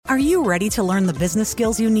Are you ready to learn the business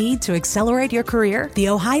skills you need to accelerate your career? The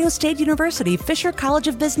Ohio State University Fisher College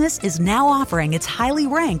of Business is now offering its highly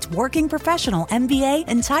ranked Working Professional MBA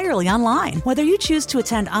entirely online. Whether you choose to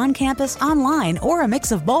attend on campus, online, or a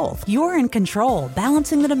mix of both, you're in control,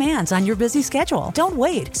 balancing the demands on your busy schedule. Don't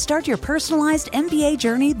wait. Start your personalized MBA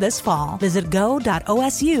journey this fall. Visit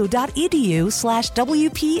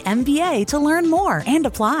go.osu.edu/WPMBA to learn more and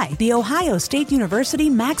apply. The Ohio State University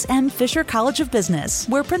Max M. Fisher College of Business,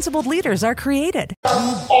 where principled leaders are created.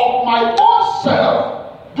 Of my own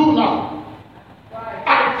self, do nothing.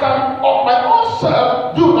 I can of my own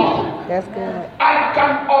self do nothing. That's good. I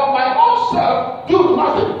can of my own self do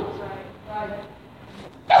nothing.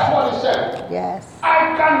 That's what he said. Yes.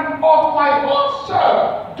 I can of my own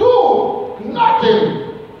self do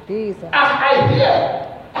nothing. Jesus. As I hear,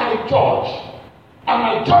 I judge. And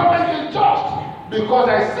my judgment is just, because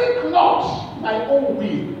I seek not my own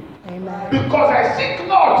will. Amen. Because I seek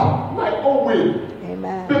not my own will.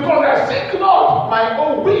 Amen. Because I seek not my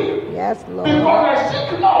own will. Yes, Lord. Because I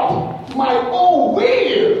seek not my own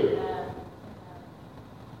will.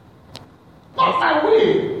 Not my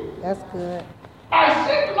will. That's good. I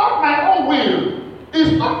seek not my own will.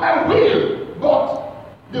 It's not my will, but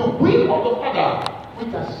the will of the Father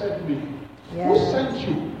which has sent me. Yes. Who sent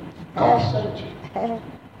you? God sent you.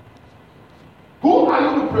 Who are you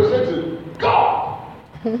representing? God.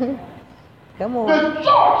 Come on. The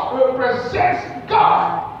church represents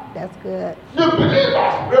God. That's good. The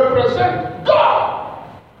believers represent God.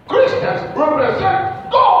 Christians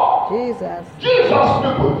represent God. Jesus. Jesus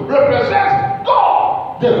people represent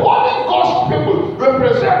God. The Holy Ghost people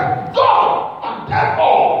represent God. And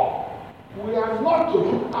therefore, we are not to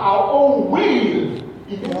do our own will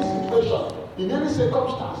in any situation, in any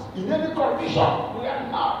circumstance, in any condition. We are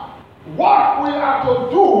not. What we are to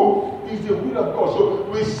do is the will of God. So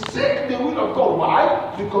we seek the will of God.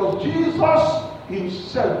 Why? Because Jesus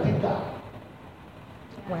himself did that.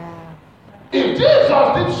 Wow. If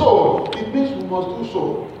Jesus did so, it means we must do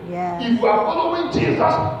so. Yes. If we are following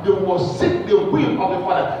Jesus, then we must seek the will of the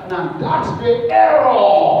Father. Now that's the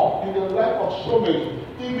error in the life of so many.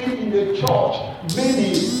 Even in the church,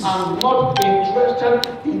 many are not interested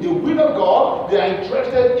in the will of God. They are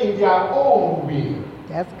interested in their own will.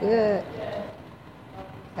 That's good.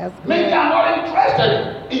 That's good. Many are not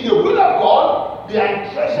interested in the will of God. They are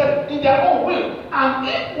interested in their own will. And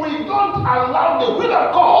if we don't allow the will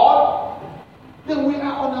of God, then we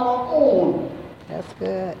are on our own. That's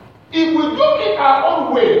good. If we do it our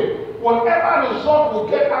own way, whatever result we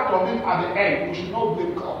get out of it at the end, we should not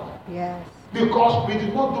blame God. Yes. Because we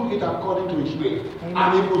did not do it according to his will. Amen.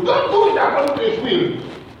 And if we don't do it according to his will,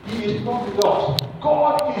 he is not with us.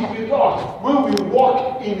 God is with us when we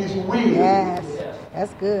walk in his will. Yes.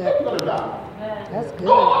 That's good. That's good.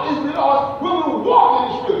 God is with us when we walk in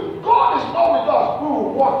his will. God is not with us when we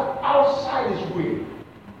walk outside his will.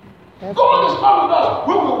 That's God good. is not with us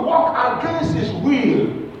when we walk against his will.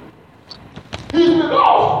 He is with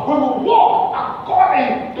us when we walk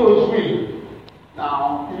according to his will.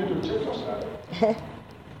 Now, you need to check yourself.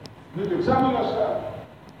 You need to examine yourself.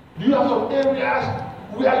 Do you have some areas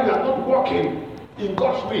where you are not walking in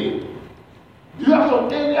God's will? Do you have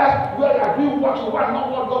some areas where you are doing what you want, not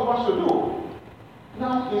what God wants to do?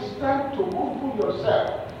 Now it's time to humble yourself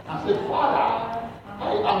and say, Father, I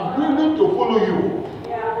am willing to follow you.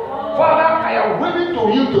 Father, I am willing to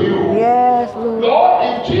yield to you. Yes, Lord. Lord,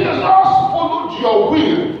 if Jesus followed your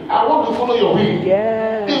will, I want to follow your will.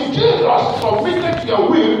 Yes. If Jesus submitted to your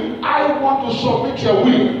will, I want to submit your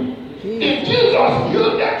will. If Jesus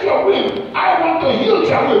yielded to your will, I want to yield to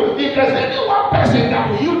your will. If there's any one person that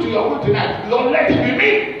will yield to your will tonight, Lord, let it be me.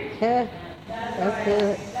 That's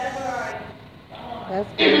good. That's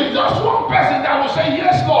If it's just one person that will say,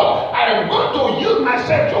 yes, Lord, I am going to yield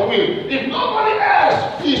myself to your will. If nobody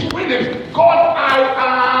else is willing, God, I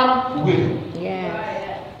am willing.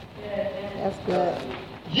 Yes. That's good.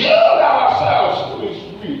 Yield ourselves to his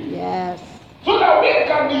will. Yes. So that we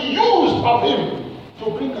can be used of him to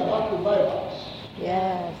bring about revivals.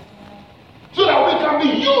 Yes. So that we can be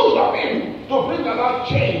used of him to bring about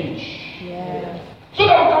change. Yes. So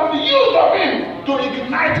that we can be used of him to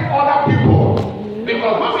ignite other people.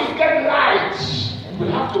 Because when we get light, we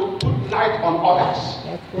have to put light on others.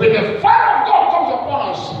 When the fire of God comes upon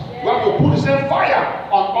us, we have to put the same fire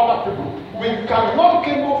on other people. We cannot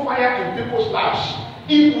kindle fire in people's lives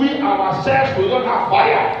if we ourselves will not have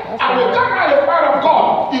fire. And we can't have the fire of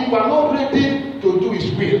God if we are not ready to do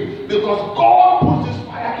his will. Because God puts this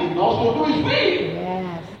fire in us to do his will.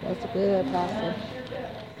 Yes. That's good, Pastor.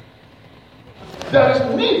 There is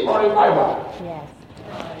need for revival. Yes.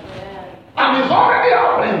 And it's already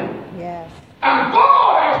happening. Yes. And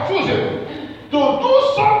God has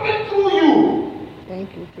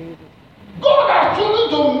Thank you, Jesus. God has chosen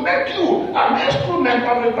to make you an instrument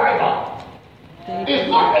of revival. It's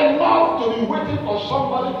not enough to be waiting for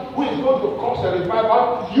somebody who is going to cause a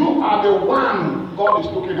revival. You are the one God is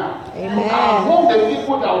looking at. Amen. Among the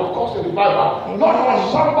people that will cause a revival. Amen. Not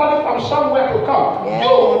for somebody from somewhere to come. Yes.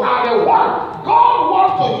 You are the one. God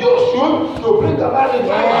wants to use you to bring about revival.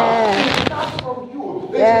 Yes. It starts from you.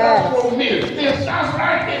 It Yes. starts from me. It starts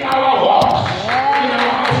right in our homes. Yes. In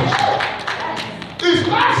our houses. It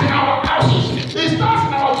starts in our houses. It starts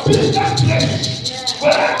in our business places.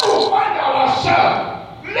 Wherever we find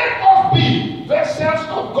ourselves, let us be vessels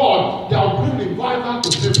of God that will bring revival to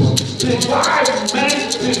people. Revive men,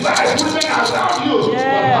 revive women around you. Yes.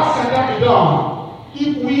 But how can that be done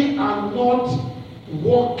if we are not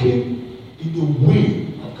walking in the way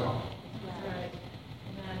of God?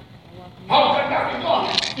 How can that be done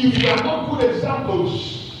if we are not good examples?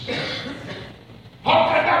 How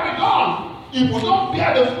can that be done if we don't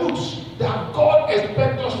bear the fruits that God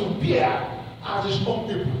expects us to bear as His own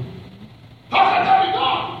people? How can that be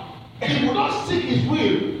done if we don't seek His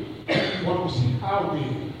will, but we seek our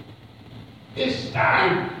will? It's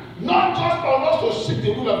time not just for us to seek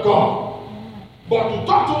the will of God, but to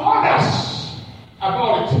talk to others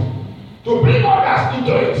about it, to bring others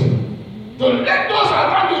into it, to let those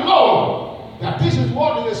around you know that this is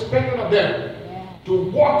what is expected of them, to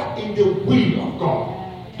walk in the will of God.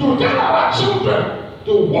 To tell our children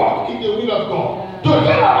to walk in the will of God. To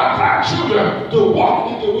tell our grandchildren to walk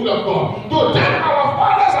in the will of God. To tell our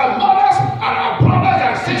fathers and mothers and our brothers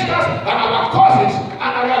and sisters and our cousins and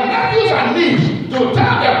our nephews and nieces to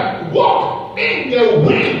tell them walk in the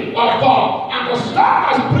will of God. And to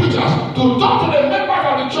start as preachers to talk to the members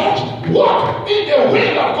of the church walk in the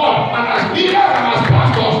will of God. And as leaders and as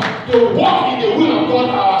pastors to walk in the will of God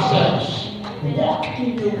ourselves. Walk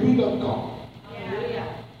in the will of God.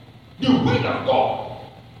 The will of God.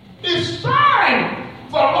 It's time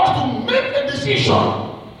for us to make a decision,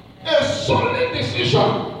 a solid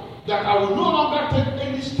decision, that I will no longer take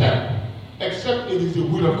any step except it is the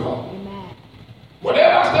will of God. Amen.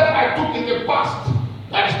 Whatever step I took in the past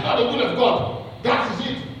that is not the will of God, that is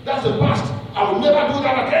it. That's the past. I will never do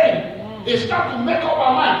that again. Amen. It's time to make up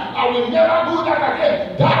my mind. I will never do that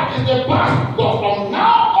again. That is the past. But from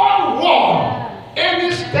now onward,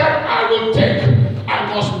 any step I will take,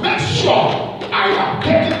 I must make sure I am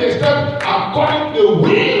taking the step according to the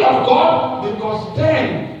will of God, because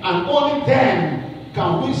then and only then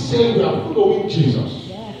can we say we are following Jesus.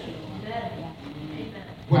 Yes.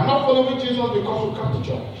 We are not following Jesus because we come to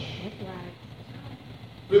church.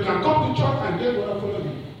 We can come to church and yet we are not following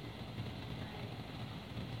Him.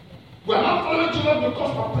 We are not following Jesus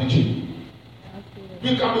because we are preaching. We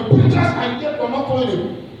can be preachers and yet we are not following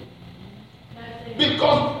Him.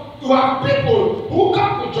 Because you have people who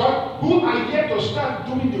come to church who are yet to start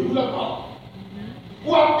doing the will of God.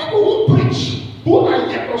 You have people who preach who are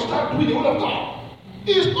yet to start doing the will of God.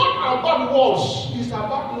 It's not about words, it's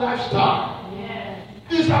about lifestyle. Yes.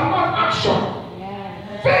 It's about action.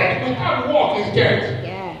 Yes. Faith without work is dead.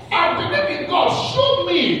 Yes. I believe in God. Show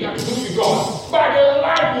me that you believe in God by the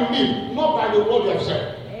life you live, not by the word you have said.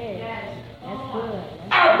 Yes. That's good.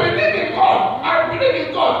 I believe in God. I believe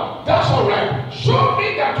in God. That's all right. Show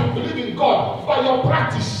me that you believe in God by your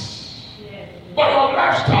practice, by your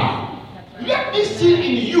lifestyle. Let me see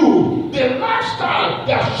in you the lifestyle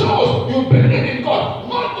that shows you believe in God,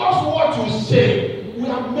 not just what you say. We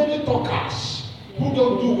have many talkers who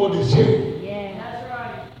don't do what they say. Yeah, that's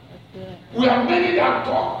right. That's good. We have many that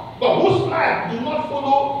talk, but whose life do not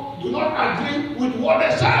follow, do not agree with what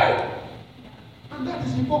they say. And that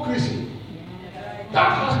is hypocrisy. That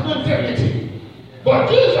has no integrity. But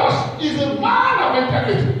Jesus is a man of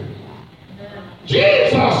integrity.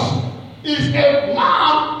 Jesus is a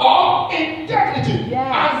man of integrity.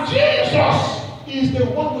 Yes. And Jesus is the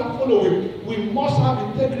one we are following. We must have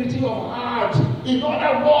integrity of heart. In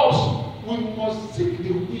other words, we must seek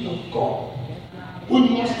the will of God. We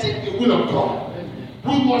must seek the will of God.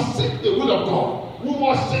 We must seek the will of God. We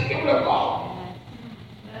must seek the will of God.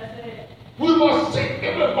 We must seek the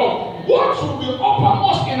will of God. What should be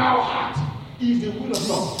uppermost in our heart is the will of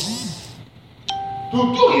God. To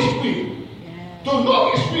do His will. Yes. To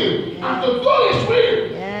know His will. Yes. And to do His will.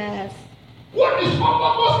 Yes. What is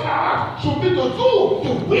uppermost in our heart should be to do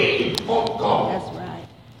the will of God. That's right.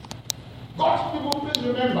 God's people, please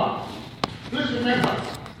remember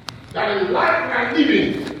that the life we are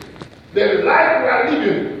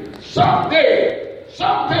living, someday,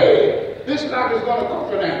 this life is going to come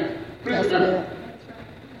to an end. Please remember.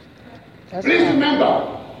 Please remember.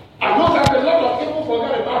 I know that a lot of people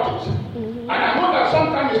forget about it. Mm-hmm. And I know that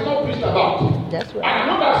sometimes it's not preached about. That's right. And I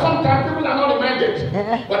know that sometimes people are not reminded.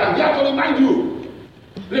 it. But I'm here to remind you,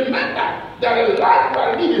 remember that the life we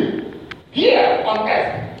are living here on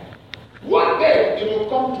earth, one day it will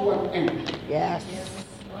come to an end. Yes.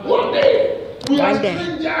 One day we are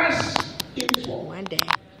strangers in this world. One day.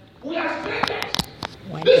 We are strangers.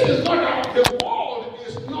 This is not our, the world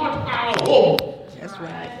is not our home. That's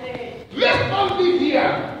right. Let's not live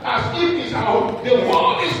here as if it's our home. The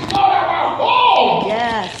world is not our home.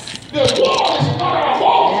 Yes. The world is not our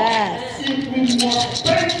home. Yes. If we must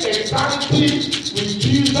spend eternity with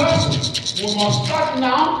Jesus, we must start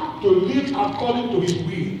now to live according to his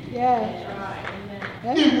will. Yes.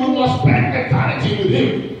 If we must spend eternity with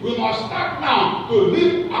him, we must start now to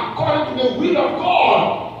live according to the will of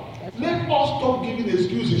God. Let us stop giving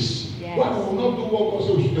excuses why we will not do what God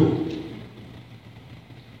says we should do.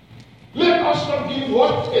 Let us stop giving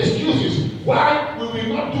what? Excuses why we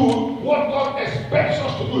will not do what God expects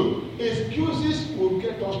us to do. Excuses will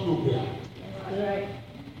get us nowhere. Right.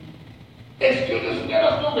 Excuses will get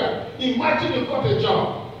us nowhere. Imagine you got a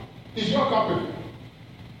job. It's your company.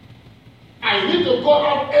 I need to go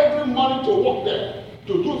out every morning to work there,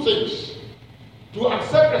 to do things, to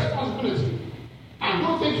accept responsibility, and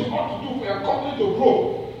do things you ought to do for your company to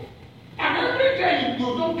grow. And every day you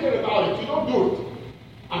don't care about it, you don't do it.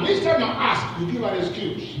 And each time you ask, you give an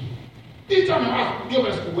excuse. Each time you ask, you give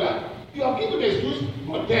an excuse. Well, you are giving an excuse,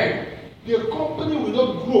 but then the company will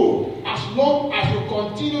not grow as long as you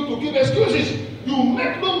continue to give excuses. You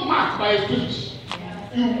make no mark by excuses.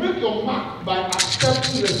 You make your mark by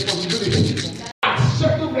accepting responsibility.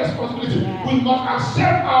 Accepting responsibility. We must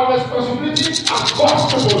accept our responsibility as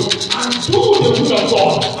God's people and do the will of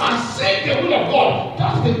God and say the will of God.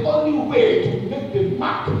 That's the only way to make the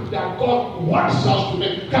mark that God wants us to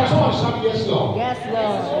make. Can someone shout yes, Lord? Yes,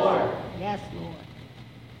 Lord. Yes, Lord.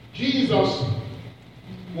 Jesus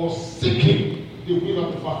was seeking the will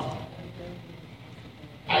of the Father.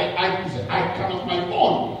 I cannot my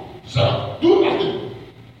own. So do nothing.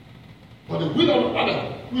 But the will of the Father,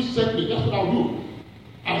 which sent me, that's what I'll do.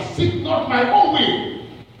 I seek not my own way.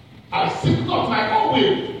 I seek not my own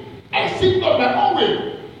way. I seek not my own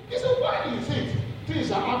way. He said, why is it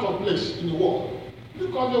things are out of place in the world?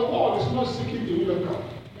 Because the world is not seeking the will of God.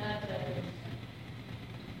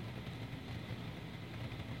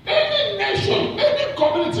 Any nation, any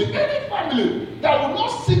community, any family that will not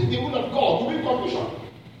seek the will of God will be in confusion.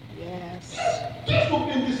 Yes. This will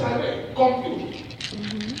be in disarray, confused.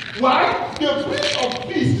 Mm-hmm. Why? The Prince of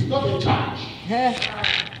Peace is not in charge.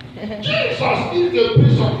 Jesus is the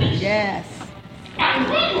Prince of Peace. Yes. And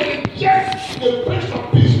when you reject the Prince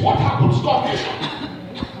of Peace, what happens? Confusion.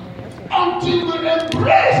 Until we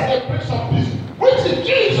embrace the Prince of Peace, which is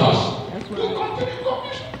Jesus, we continue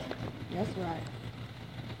confusion. That's right.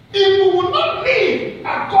 If we will not live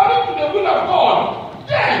according to the will of God,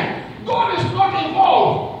 then God is not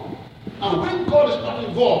involved. And when God is not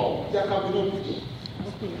involved, there can be no peace.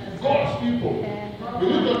 God's people, we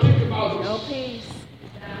need to think about this. No peace.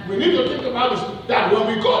 We need to think about this. That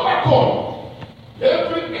when we go back home,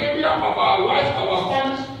 every area of our life, our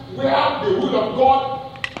families, where the will of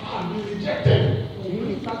God has been rejected,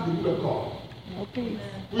 we will start the will of God. No peace.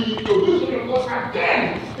 We introduce the will of God again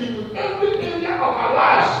in every area of our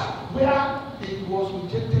lives where it was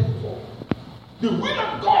rejected for. The will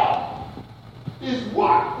of God is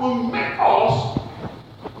what will make us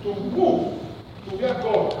to move to where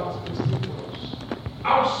God has destined for us.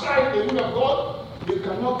 Outside the will of God, they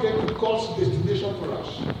cannot get to God's destination for us.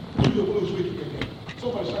 If the will is way to get there.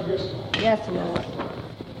 Somebody say yes, Lord. Yes, Lord.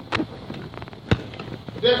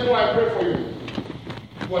 Therefore, I pray for you.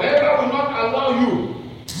 Whatever will not allow you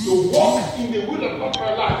to walk in the will of God for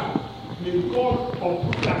your life, may God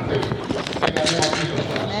uproot that thing in the name of Jesus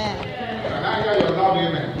Christ. Amen. Can I hear your loud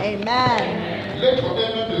amen? Amen. Let your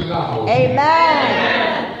amen be loud.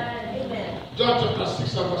 Amen. John chapter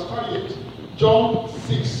 6 and verse 38. John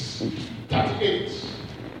 6, 38.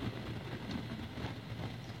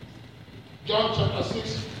 John chapter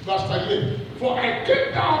 6, verse 38. For I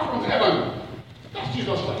came down from heaven. That's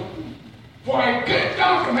Jesus Christ. For I came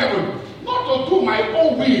down from heaven, not to do my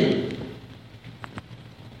own will.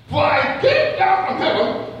 For I came down from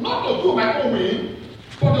heaven, not to do my own will,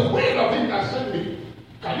 but the will of him that sent me.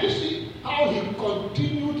 Can you see how he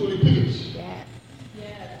continued to repeat it? Yes.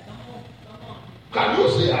 Can you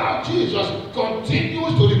see how Jesus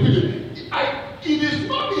continues to repeat it? It is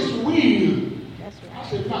not his will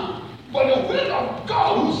as a man, but the will of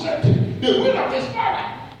God who sent him, the will of his Father.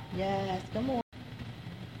 Yes. Come on.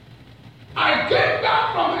 I came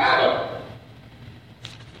down from heaven.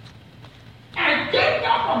 I came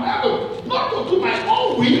down from heaven not to do my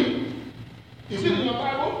own will. Is it in your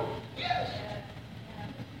Bible? Yes.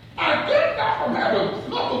 I came down from heaven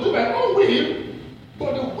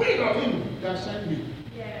has sent me.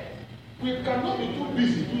 We cannot be too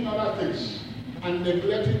busy doing other things and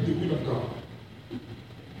neglecting the will of God.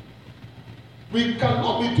 We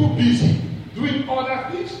cannot be too busy doing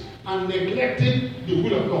other things and neglecting the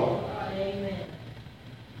will of God. Amen.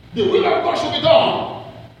 The will of God should be done.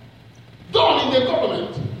 Done in the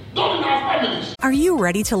government. Done in our families. Are you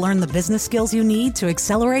ready to learn the business skills you need to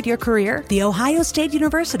accelerate your career? The Ohio State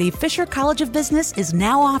University Fisher College of Business is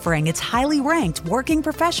now offering its highly ranked Working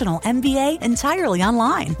Professional MBA entirely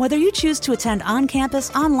online. Whether you choose to attend on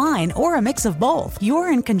campus, online, or a mix of both,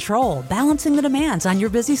 you're in control, balancing the demands on your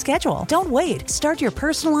busy schedule. Don't wait. Start your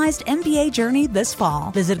personalized MBA journey this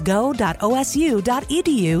fall. Visit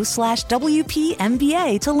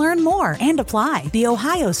go.osu.edu/WPMBA to learn more and apply. The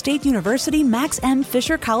Ohio State University Max M.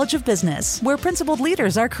 Fisher College of Business, where principled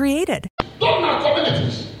leaders are created. Don't our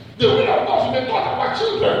communities. The will of God should be taught our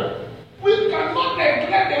children. We cannot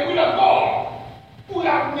neglect the will of God. We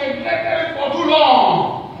have neglected it for too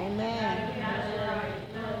long. Amen.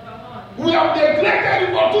 We have neglected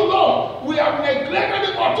it for too long. We have neglected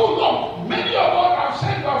it for too long. Many of us have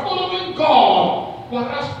said we are following God,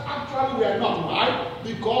 whereas actually we are not. Why?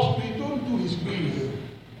 Because we don't do His will.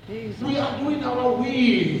 Jesus. We are doing our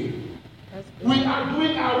will. We are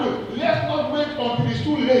doing our will. Let's not wait until it's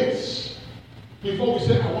too late before we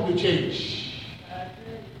say, I want to change.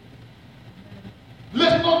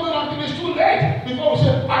 Let's not wait until it's too late before we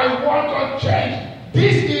say, I want to change.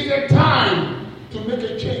 This is the time to make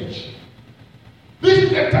a change. This is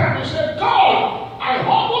the time to say, God, I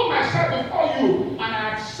humble myself before you and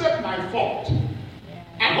I accept my fault.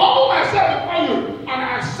 I humble myself before you and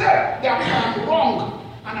I accept that I am wrong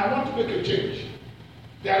and I want to make a change.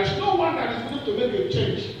 There is no one that is willing to make a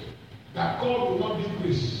change that God will not give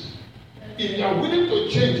grace. If you are willing to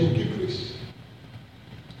change, He will give grace.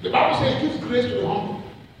 The Bible says He gives grace to the humble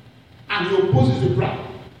and He opposes the proud.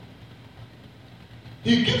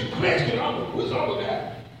 He gives grace to the humble. Who is humble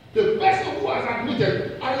there? The person who has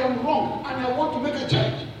admitted, I am wrong and I want to make a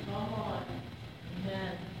change.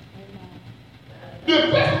 The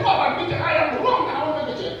person who has admitted, I am wrong and I want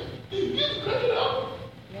to make a change. He gives grace to the humble.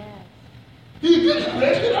 He gives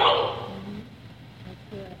grace to the humble.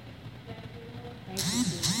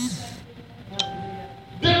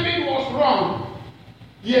 David was wrong.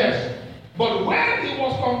 Yes. But when he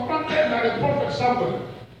was confronted by the prophet Samuel,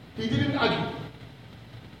 he didn't argue.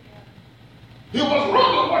 He was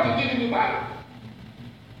wrong in what he did in the Bible.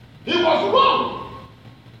 He was wrong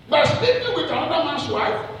by sleeping with another man's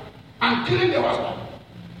wife and killing the husband.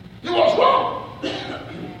 He was wrong.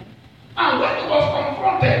 And when he was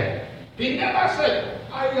confronted, he never said,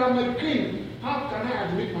 I am a king. How can I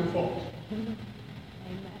admit my fault?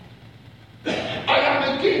 I am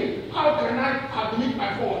a king. How can I admit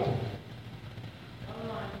my fault?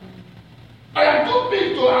 I am too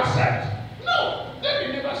big to accept. No,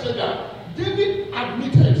 David never said that. David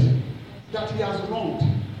admitted that he has wronged.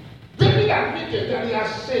 David admitted that he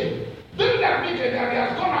has sinned. David admitted that he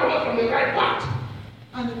has gone away from the right path.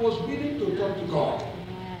 And he was willing to turn to God.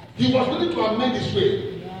 He was willing to amend his way.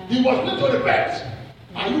 He was willing to repent.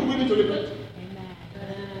 Are you willing to repent?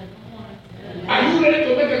 Are you ready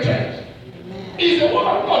to make a change? Is the word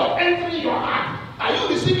of God entering your heart? Are you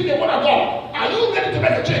receiving the word of God? Are you ready to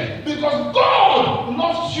make a change? Because God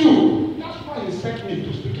loves you. That's why He sent me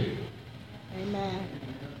to speak it. Amen.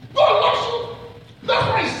 God loves you. That's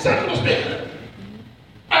why He sent me to speak.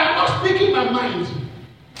 I'm not speaking my mind.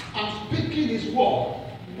 I'm speaking His word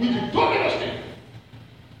with the dominance.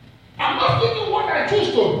 I'm not speaking what I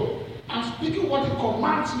choose to. I'm speaking what He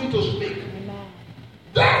commands me to speak. Amen.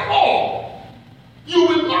 Therefore, you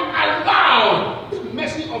will not allow the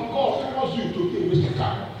mercy of God towards you to be a waste of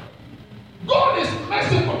time. God is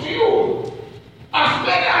merciful to you. As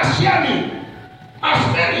many as hear me.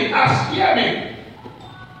 As many as hear me.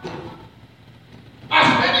 As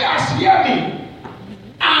many as hear me.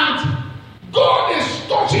 And God is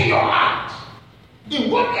touching your heart in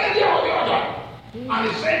one area or the other. And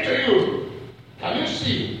He's saying to you, can you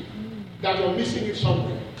see that you're missing it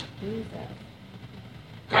somewhere?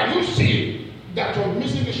 Can you see that you're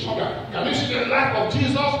missing it somewhere? Can you see the life of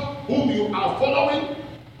Jesus whom you are following?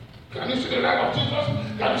 Can you see the life of Jesus?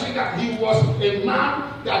 Can you see that He was a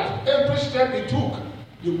man that every step He took,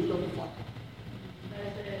 the will of the Father?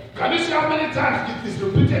 Can you see how many times it is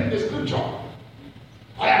repeated in the scripture?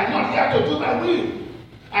 I am not here to do my will.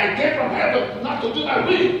 I came from heaven not to do my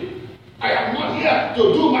will. I am not here to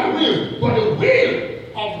do my will, but the will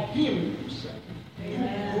of Him who sent me.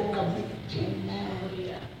 You can make a change.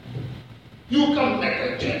 You can make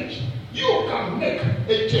a change. You can make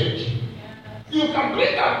a change. You can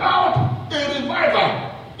bring about a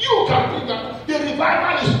revival. You can bring about the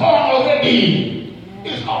revival is on already. already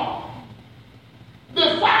is on.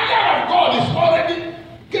 The fire of God is already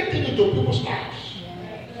getting into people's lives.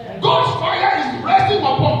 God's fire is resting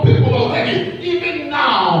upon people already. Even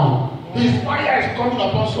now, His fire is coming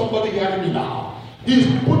upon somebody hearing me now. He's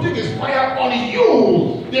putting His fire on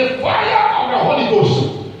you. The fire of the Holy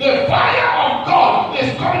Ghost, the fire of God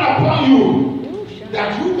is coming upon you,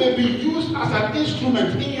 that you may be used as an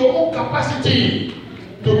instrument in your own capacity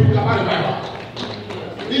to bring about revival.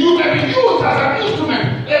 You may be used as an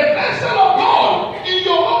instrument, a vessel of God in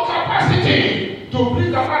your own capacity to bring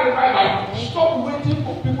about revival. Stop waiting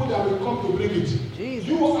for people that will come to bring it. Jesus.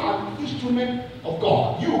 You are an instrument of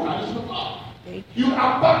God. You are an instrument of God. You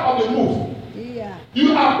are part of the move. Yeah.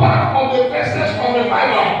 You are part of the vessels of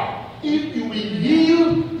revival. If you will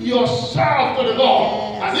yield yourself to the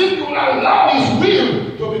Lord, and if you will allow His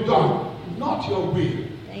will to be done, not your will,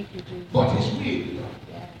 but His will.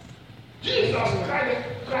 Jesus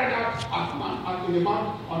cried out on the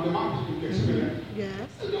mountain experience. Yes.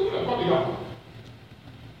 The will of God be done.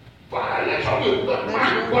 Father, let your will, not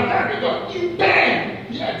mine, but that be done. In pain,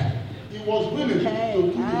 yet He was willing to do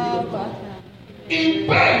the will of God. In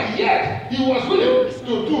pain, yet He was willing to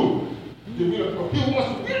do the will of God. He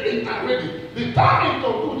was willing and ready, determined to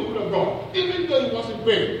do the will of God, even though He was in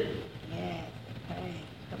pain.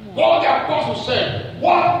 What the apostle said,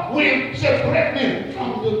 what will separate me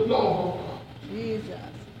from the love of God? Jesus.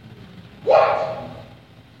 What?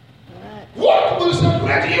 What will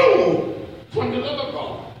separate you from the love of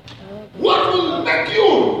God? What will make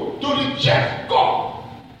you to reject God?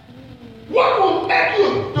 What will make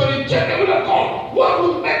you to reject the will of God? What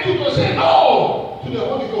will make you to say no to the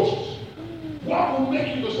Holy Ghost? What will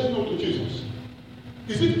make you to say no to Jesus?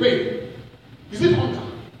 Is it pain? Is it hunger?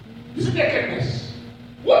 Is it nakedness?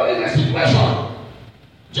 What is the situation?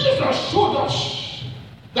 Jesus showed us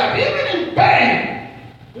that even in pain,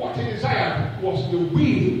 what He desired was the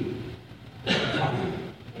will of God.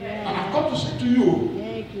 And I've come to say to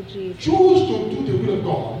you, choose to do the will of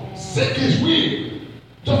God. Seek His will,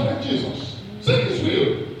 just like Jesus. Seek His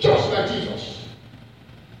will, just like Jesus.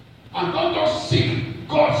 And don't just seek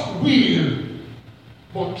God's will,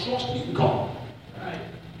 but trust in God.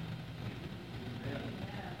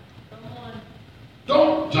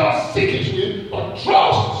 Don't just seek His will, but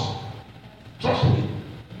trust. Trust in Him.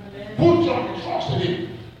 Put your trust in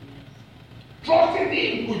Him. Trust in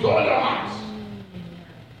Him with all your heart.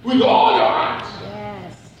 With all your heart.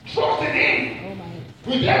 Yes. Trust in Him.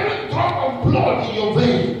 With every drop of blood in your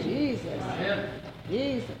vein.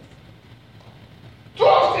 Jesus.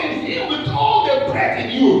 Trust in Him with all the breath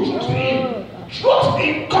in you. Trust in Him. Trust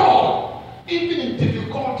in God, even in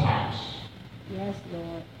difficult times. Yes,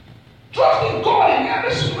 Lord. Trust in God in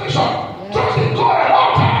every situation. Yes. Trust in God at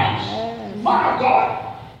all times. Yes. My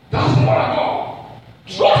God, that's the word of God.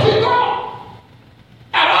 Trust in God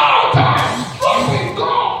at all times. Trust in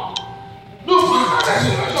God. No matter the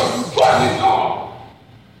situation, trust in God.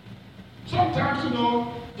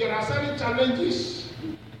 Sometimes, there are certain challenges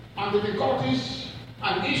and difficulties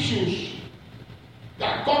and issues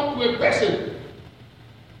that come to a person,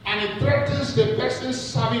 and it threatens the person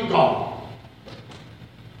serving God.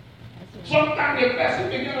 Sometimes the person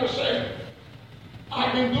begins to say,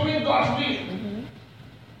 I've been doing God's will. Mm-hmm.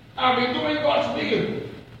 I've been doing God's will.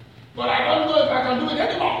 But I don't know if I can do it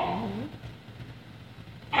anymore. Mm-hmm.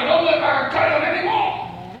 I don't know if I can carry on anymore.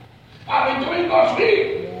 Yeah. I've been doing God's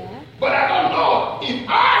will. Yeah. But I don't know if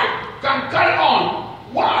I can carry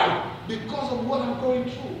on. Why? Because of what I'm going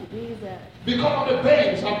through. Jesus. Because of the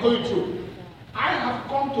pains I'm going through. I have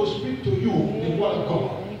come to speak to you the word of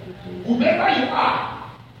God. Whomever you are,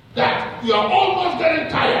 that you are almost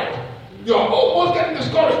getting tired, you are almost getting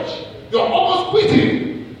discouraged, you are almost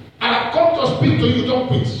quitting, and I've come to speak to you, don't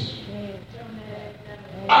quit.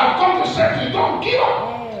 I've come to say to you, don't give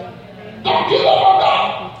up. Don't give up on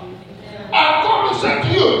God. I've come to say to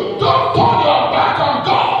you, don't turn your back on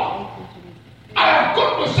God. I have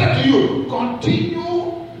come to say to you,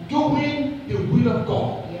 continue doing the will of God.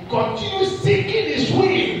 Continue seeking His will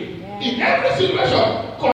in every situation.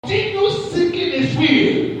 Continue seeking His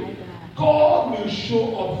will. God will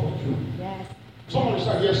show up for you. Yes. Someone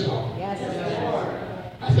said yes, Lord. Yes, Lord.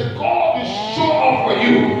 I said God will show up for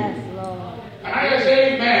you. Yes, Lord. And I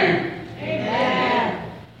say amen.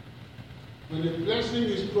 Amen. When the blessing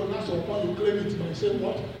is pronounced upon you, claim it by saying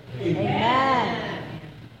what? Amen.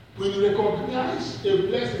 When you recognize a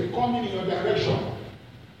blessing coming in your direction,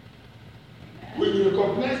 when you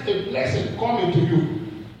recognize a blessing coming to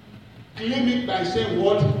you, claim it by saying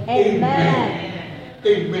what? Amen.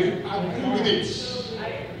 Amen. Agree with it.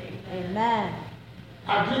 Amen.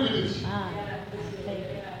 Agree with it.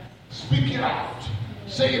 Speak it out.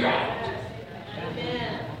 Say it out.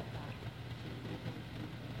 Amen.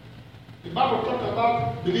 The Bible talks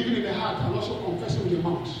about believing in the heart and also confessing with the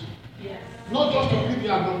mouth. Yes. Not just to believe the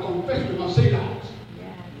heart, but confess with the mouth. Say it out.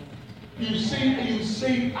 Yes. You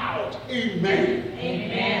say it out. Amen.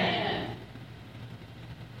 Amen.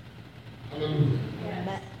 Hallelujah.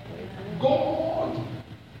 Yes. God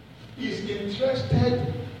is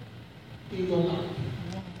interested in your life.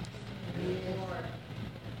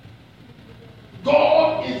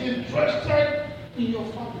 God is interested in your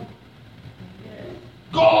family.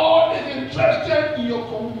 God is interested in your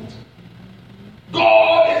community.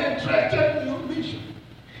 God is interested in your mission.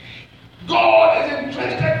 God is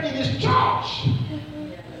interested in His church.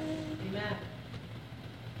 Amen.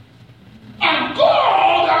 And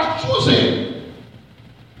God has chosen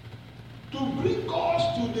to bring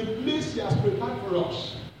us to the place He has prepared for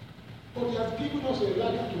us. But He has given us a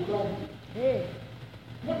ladder to climb. Hey.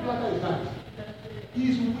 What ladder is that?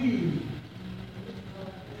 His will.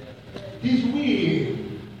 His will.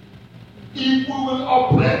 If we will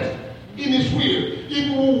operate in His will, if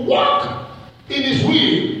we will walk in His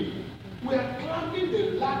will, we are climbing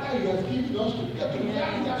the ladder He has given us to get to where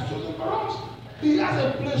He has chosen for us. He has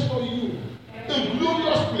a place for you. A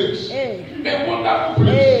glorious place. Hey. A wonderful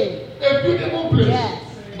place. Hey. A beautiful place. Yes.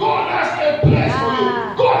 God has a place for you.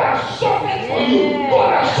 God has something for you. Yeah.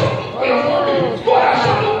 God has something for your family. God has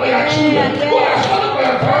something for your children. Yeah. God has something for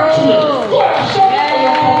your grandchildren. God has something for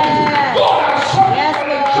your community. God has something Yes, for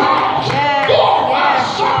the Lord. church. Yes. God has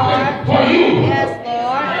Yes, something Lord. for you. Yes,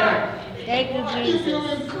 Lord. Thank you, If you've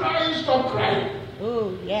Jesus. been crying, stop crying.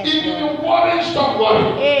 Oh, yes, If you've Lord. been worrying, stop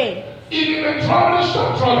worrying. Hey. If you've been troubling,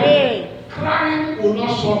 stop troubling. Hey. Crying will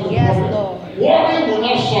not solve the Yes, problem. Lord. Worrying will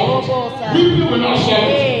not solve Oh, it. sir. Weeping will not solve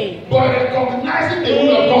Hey. it. But recognizing the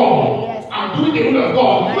will of God Yes. and doing the will of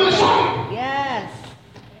God will My solve God. Yes.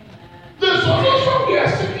 it. The solution we are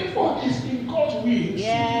seeking for is in God's will. Yes.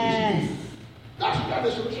 Seeking His will. That's where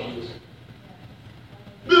the solution is.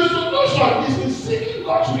 The solution is in seeking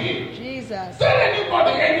God's will. Jesus. Tell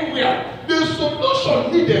anybody anywhere. The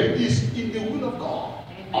solution needed is in the will of God.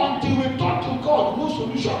 Until we talk to God, no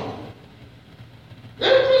solution.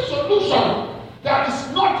 Every solution that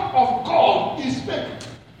is not of God is fake.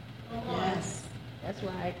 Yes. That's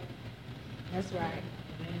right. That's right.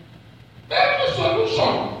 Every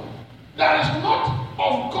solution that is not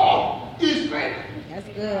of God is fake. That's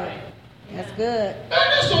good. That's good.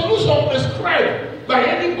 Any solution prescribed by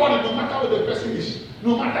anybody, no matter what the person is,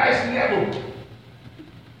 no matter his level,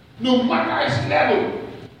 no matter his level,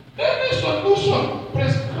 any solution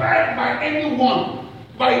prescribed by anyone,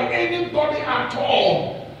 by anybody at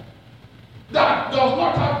all, that does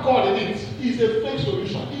not have God in it, is a fake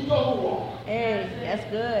solution. It doesn't work. Hey, that's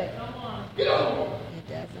good. It doesn't work. It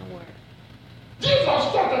doesn't work. Jesus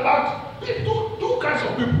talked about two kinds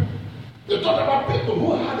of people. They talked about people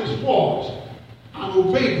who had His word and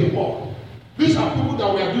obeyed the word. These are people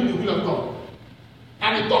that were doing the will of God.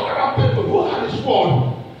 And He talked about people who had His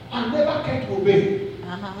word and never kept to obey.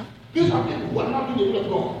 Uh-huh. These are people who are not doing the will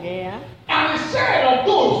of God. Yeah. And He said of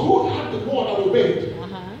those who had the word and obeyed,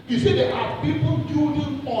 Uh-huh. He said they are people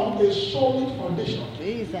building on a solid foundation.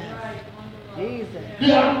 Jesus. Jesus.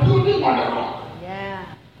 They are building on the rock. Yeah.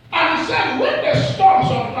 And He said when the storms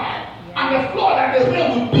of life and the flood and the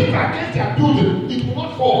rain will beat against their building, it will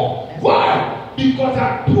not fall. That's Why? Because they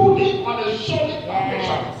are building on a solid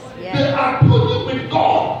foundation. Yes. They are building with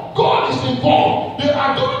God. God is involved. They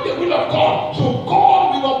are doing the will of God. So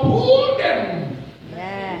God will uphold them.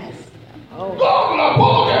 Yes. Oh, God will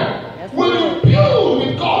uphold them. That's When good. you build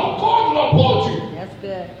with God, God will uphold you. that's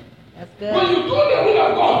good. That's When good. you do the will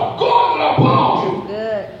of God, God will uphold you.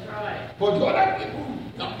 Good. But the other people,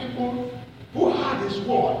 the people who had His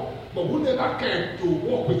word, but who never cared to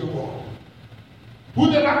walk with the word, who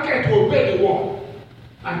never cared to obey the word.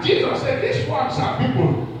 And Jesus said, these ones are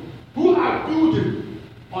people who are building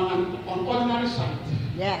on ordinary sand.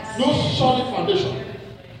 Yes. No solid foundation.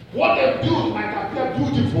 What they build might appear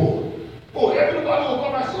beautiful. Oh, everybody will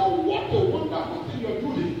come and say, oh, what a wonderful thing you're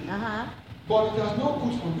building. Uh-huh. But it has no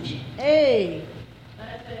good foundation. Hey.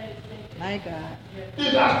 My God.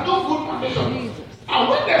 It has no good foundation. Jesus. And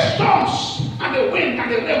when the storms and the wind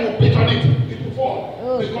and the rain will beat on it, it will fall.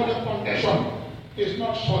 Oh. Because the foundation is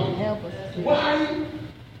not solid. Help us. Why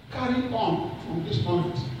carry on from this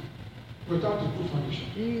moment without a good foundation?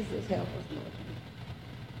 Jesus, help us, Lord.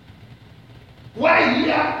 Why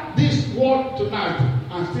hear this word tonight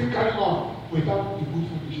and still carry on without a good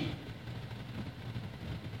foundation?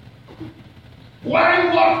 Why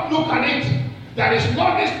not look at it that is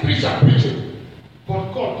not this preacher preaching,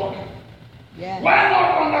 but God talking? Yes. Why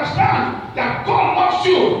not understand that God loves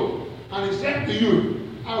you And he said to you,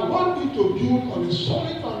 I want you to build on a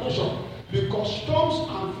solid foundation, because storms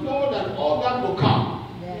and flood and all that will come.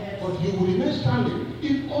 Yes. But you will remain standing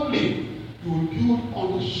if only you will build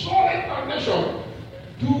on the solid foundation.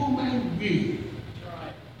 Do my will.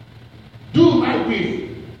 Do my will.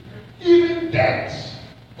 Even death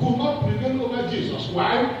could not prevail over Jesus.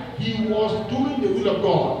 Why? He was doing the will of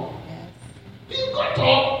God. Yes. He got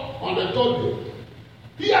up on the third day.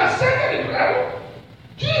 He ascended into heaven.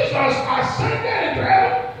 Jesus ascended into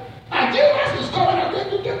heaven. And Jesus is coming again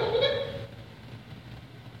to take up the day.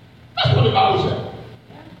 That's what the Bible said.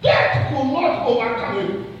 Death could not overcome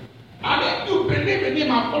him. And if you believe in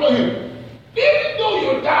him and follow him, even though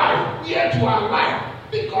you die, yet you are alive,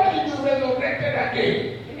 because you will resurrected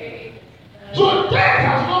again. So death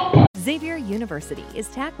has no power. Xavier University is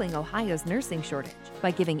tackling Ohio's nursing shortage by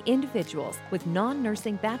giving individuals with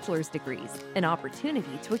non-nursing bachelor's degrees an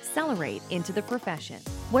opportunity to accelerate into the profession.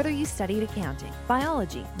 Whether you studied accounting,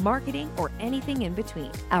 biology, marketing, or anything in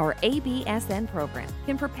between, our ABSN program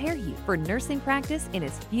can prepare you for nursing practice in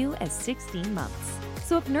as few as 16 months.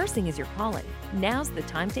 So if nursing is your calling, now's the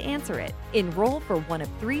time to answer it. Enroll for one of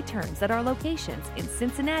 3 terms at our locations in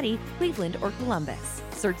Cincinnati, Cleveland, or Columbus.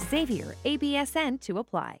 Search Xavier ABSN to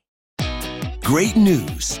apply. Great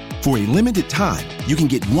news! For a limited time, you can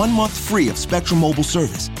get 1 month free of Spectrum Mobile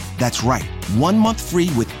service. That's right, 1 month free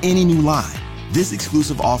with any new line. This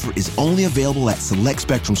exclusive offer is only available at select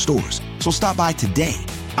Spectrum stores, so stop by today.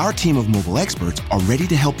 Our team of mobile experts are ready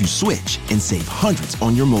to help you switch and save hundreds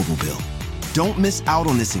on your mobile bill. Don't miss out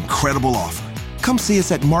on this incredible offer. Come see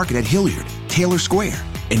us at Market at Hilliard, Taylor Square,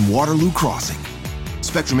 and Waterloo Crossing.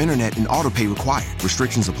 Spectrum Internet and autopay required.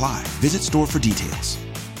 Restrictions apply. Visit store for details.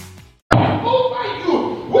 Over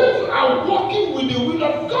you when you are walking with the will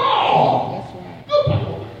of God. That's right. No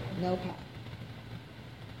power. No power.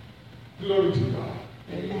 Glory to God.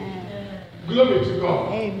 Amen. Glory to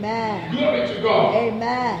God. Amen. Glory to God.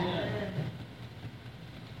 Amen.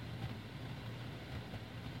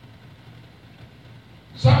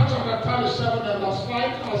 Psalm chapter 37 and verse 5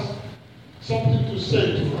 has something to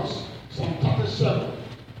say to us. Psalm 37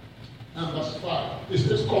 and verse 5. It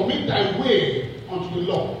says, commit thy way unto the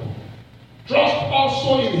Lord. Trust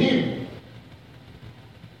also in him.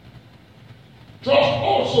 Trust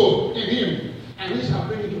also in him, and he shall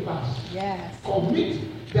bring it to pass. Yes.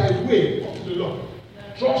 Commit thy way unto the Lord.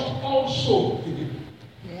 Trust also in him.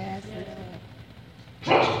 Yes.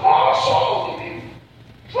 Trust also in him.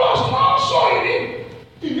 Trust also in him.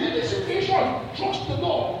 In any situation, trust the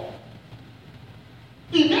Lord.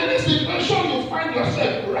 In any situation you find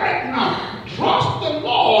yourself right now, trust the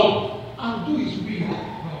Lord and do his will.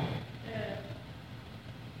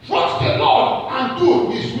 Trust the Lord and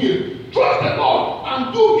do his will. Trust the Lord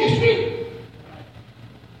and do his will.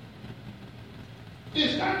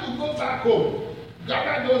 It's time to go back home.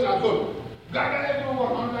 Gather those at home. Gather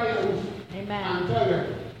everyone under your roof. Amen. And tell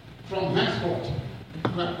them, from henceforth,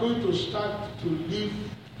 we are going to start to live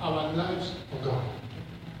our lives for God.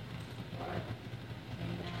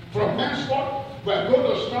 From henceforth, we are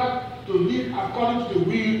going to start to live according to the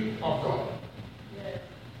will of God.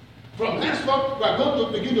 From henceforth, we are going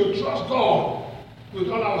to begin to trust God with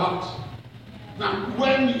all our hearts. Now,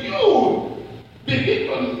 when you begin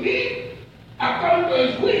to live according to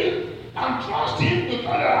his will and trust him with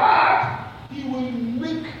all your heart, he will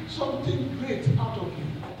make something great out of you.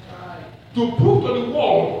 To prove to the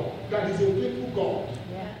world that he's a faithful God.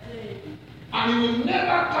 Yes. And he will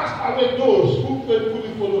never cast away those who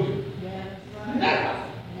faithfully follow him. Yes. Never.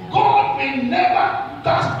 God will never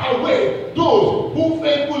cast away those who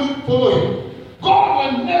faithfully follow him.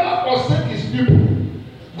 God will never forsake his people.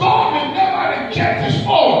 God will never reject his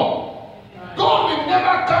own. God will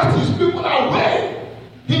never cast his people away.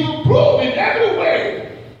 He will prove in every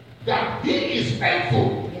way that he is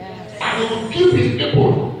faithful. Yes. And he will keep his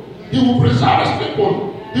people. He will preserve his people.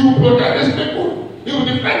 He will protect his people. He will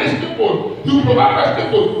defend his people. He will provide his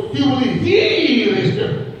people. He will heal his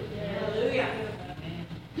people.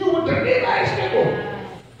 He will deliver his people.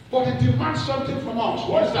 But he demands something from us.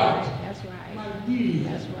 What is that? That's right. My will.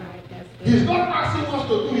 That's right. That's good. He's not asking us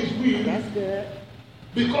to do his will That's good.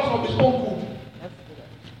 because of his own good. That's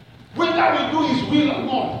good. Whether we do his will or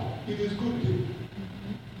not, it is good to him.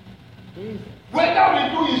 Jesus. Whether we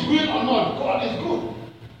do his will or not, God is good.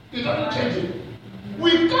 It doesn't change it.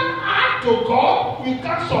 We can't add to God. We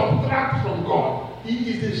can't subtract from God. He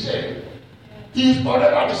is the same. He is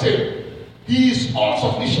forever the same. He is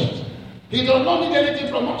all sufficient. He does not need anything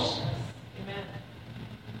from us. Amen.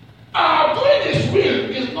 Our doing his will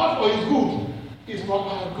is not for his good. It's for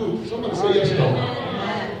our good. Somebody say yes, Lord.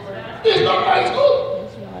 Amen. It's not for his good.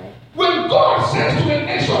 That's right. When God says to a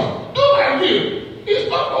nation, do will is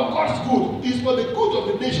not for God's good, it's for the good of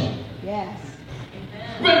the nation. Yes.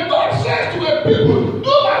 When God says to a people,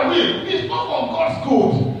 do my will, it's not for God's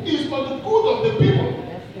good, it's for the good of the people.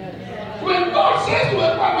 When God says to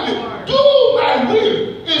a family, do my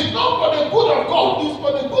will, it's not for the good of God, it's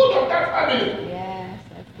for the good of that family. Yes.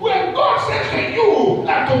 When God says to you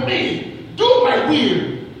and to me, do my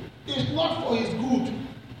will, it's not for his good.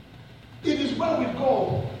 It is well with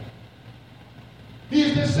God. He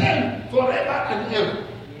is the same forever and ever.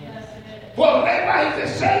 Forever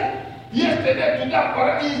is the same. Yesterday, today,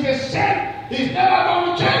 forever. He is the same. He's never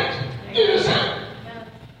going to change. He is the same.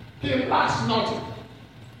 He lacks nothing.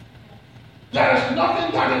 There is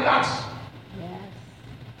nothing that he lacks. Yes.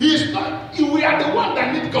 He is not. We are the one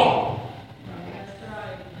that need God.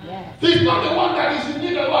 Yes. He's not the one that is in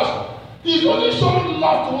need of us. He's only showing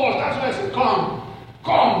love to us. That's why I say, come,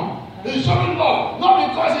 come. He's showing love, not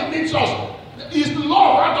because he needs us. It's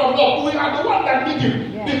love out of love. We are the one that need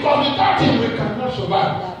him. Yes. Because without him, we cannot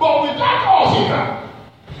survive. Yes. But without us, he can.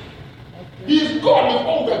 He is God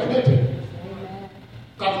before we were created. Amen.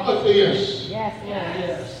 Can you say yes? Yes,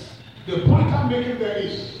 yes. The point I'm making there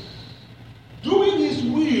is, doing his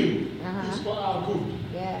will is for our good.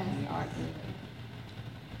 Yes, our good.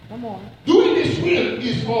 Come on. Doing his will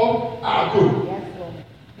is for our good. Yes, Lord.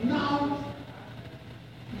 Now,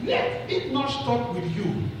 let it not stop with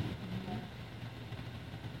you.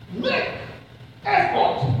 Make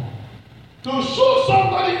effort to show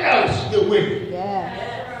somebody else the way.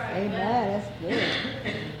 Yes. Amen. That's good.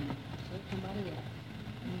 Show somebody else.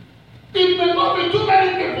 It may not be too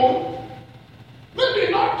many people.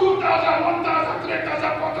 Maybe not 2,000, 1,000,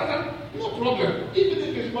 3,000, 4,000. No problem. Even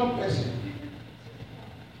if it's one person.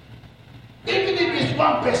 Even if it's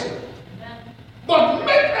one person. But make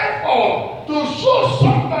effort to show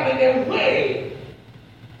somebody the way.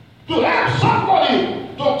 To help somebody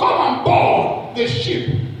to come on board the ship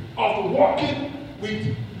of walking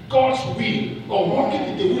with God's will or walking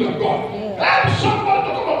in the will of God. Help somebody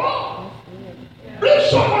to come along. Bring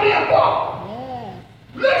somebody aboard. Yes.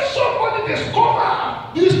 Let somebody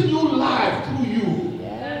discover this new life through you.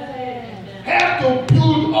 Yes. Help to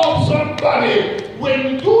build up somebody. When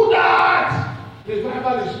you do that,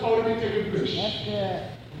 revival is already taking place. That's good.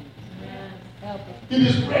 Help us. It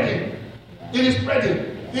is spreading. It is spreading.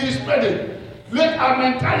 It is spreading. Let our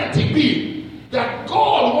mentality be that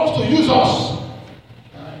God wants to use us.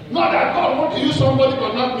 Not that God wants to use somebody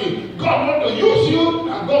but not me. God wants to use you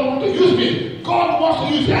and God wants to use me. God wants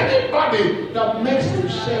to use anybody that makes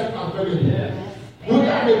himself available.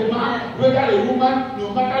 Whether a man, whether a woman,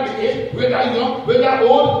 no matter the age, whether young, whether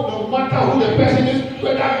old, no matter who the person is,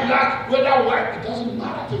 whether black, whether white, it doesn't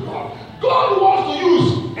matter to God. God wants to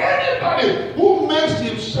use anybody who makes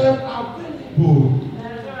himself available.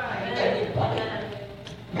 Anybody.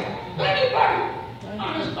 Anybody.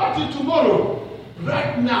 And it's not till tomorrow.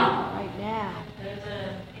 Right now. Right now.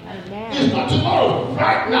 Right now. It's not tomorrow.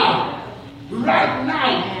 Right now. Right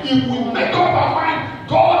now. If we make up our mind,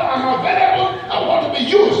 God, I'm available, I want to be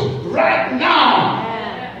used right now.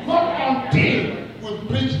 Not until we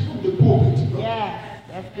preach from the pulpit. Yes,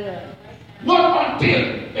 that's good. Not until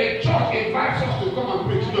a church invites us to come and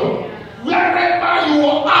preach. No. Wherever you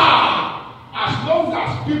are, as long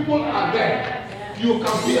as people are there, you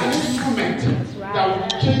can be an instrument that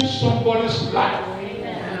will change somebody's life.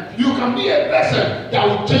 You can be a person that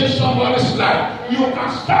will change somebody's life. You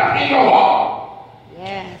can start in your home.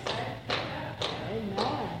 Yes.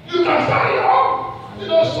 Amen. You can start in your home. You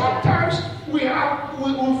know, sometimes we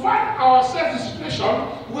find ourselves in a situation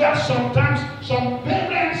where sometimes some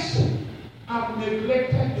parents have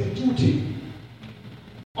neglected the duty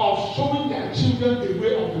of showing their children the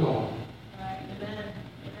way of the Lord.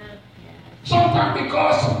 Sometimes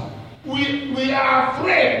because we are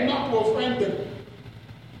afraid not to offend them.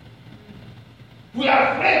 We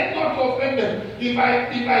are afraid not to offend them. If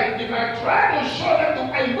I try to show them,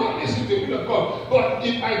 I know this is the will of God. But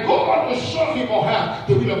if I go on to show him or her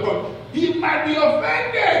the will of God, he might be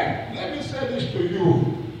offended. Let me say this to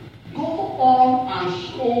you. Go on and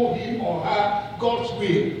show him or her God's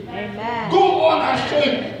will. Amen. Go on and show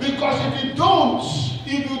him. Because if you don't,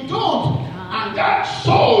 and that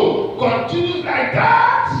soul continues like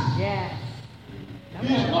that, yes.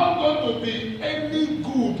 He's not going to be any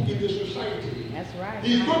good in the society. That's right.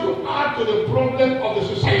 He's going to add to the problem of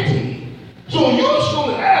the society. So you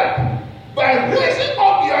should help by raising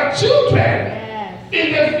up your children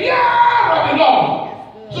in the fear of the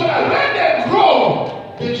Lord. So that when they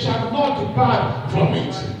grow, they shall not depart from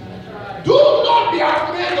it. Do not be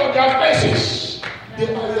afraid of their faces.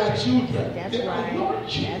 They are your children. That's they right. are your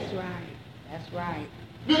children. That's right. That's right.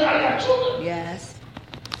 They are your children. Yes.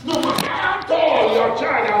 No matter how tall your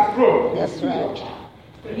child has grown, That's he's still your right. child.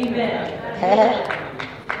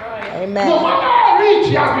 Amen. No matter how rich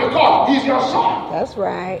he has become, he's your son. That's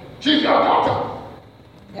right. She's your daughter.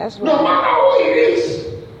 That's No right. matter who he is,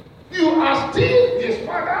 you are still his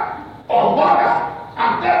father or mother,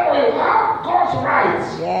 and therefore you have God's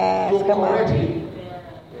rights Yes, to come correct on. him,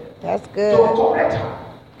 That's to good. correct her,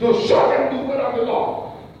 to show them the way of the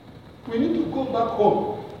Lord. We need to go back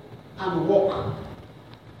home and walk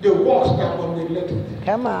the works that were neglected.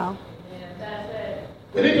 Come on.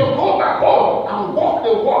 We need to go back home and walk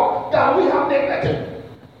the walk that we have neglected.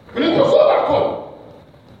 We need to go back home.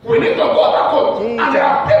 We need to go back home. Jesus. And there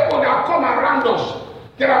are people that come around us.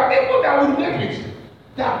 There are people that we relate with.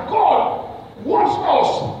 That God wants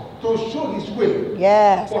us to show his way.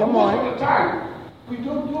 Yes, But come most on. of the time, we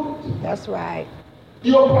don't do it. That's right.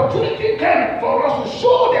 The opportunity came for us to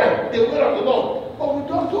show them the way of the Lord. But we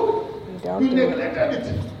don't do it. We don't We do it. neglected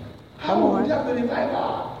it. How Come would on. that be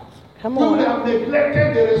revival? Come We on. have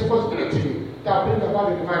neglected the responsibility that brings about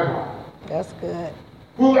the revival. That's good.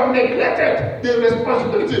 We have neglected the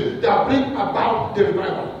responsibility that brings about the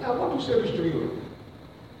revival. I want to say this to you.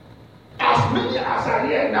 As many as are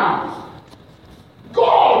here now,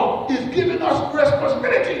 God is giving us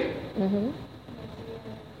responsibility.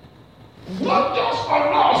 Not just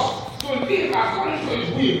for us to live according to his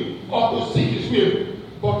will or to seek his will,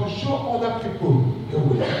 but to show other people the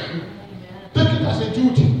way. Take it as a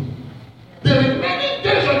duty. The remaining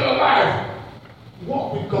days of your life,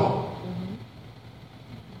 walk with God.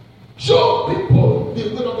 Show people the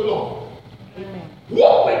way of the Lord.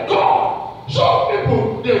 Walk with God. Show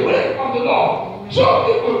people the way of the Lord. Show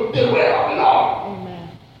people the way of the Lord.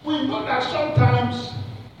 We know that sometimes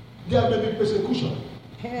there may be persecution,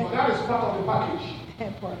 but that is part of the package.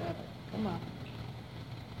 Part of it. Come on.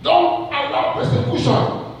 Don't allow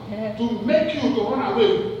persecution to make you to run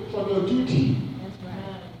away from your duty. That's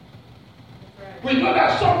right. We know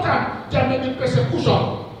that sometimes there may be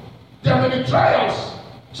persecution, there may be trials,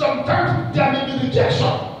 sometimes there may be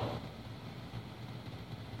rejection.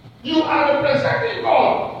 You are representing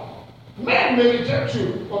God. Men may reject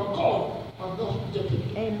you, but God has not rejected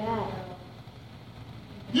you. Amen.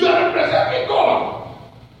 You are representing God.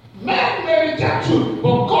 Men may reject you,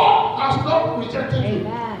 but God has not rejected you.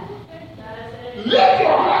 Amen. Let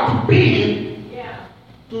your heart be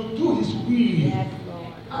to do his will Yes,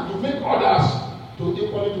 Lord. and to make others to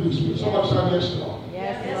equally do his will. Somebody say yes, Lord.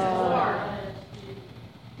 Yes, Lord.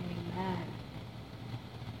 Amen.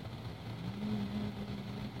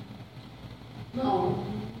 Now,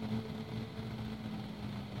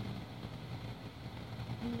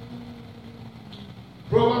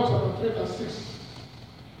 Proverbs chapter 3 verse 6.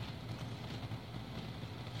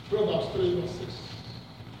 Proverbs 3 verse 6.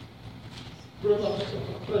 Proverbs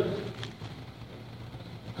chapter 3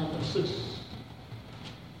 and verse 6.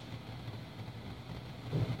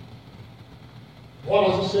 What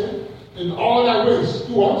does it say? In all thy ways,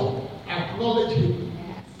 do what? Acknowledge him.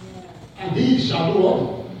 And he shall do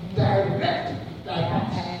what? Direct thy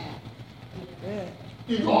paths.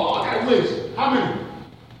 In all thy ways. How many?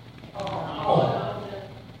 All.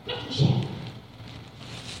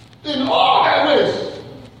 In all thy ways.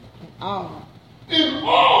 Oh. In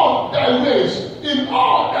all thy ways. In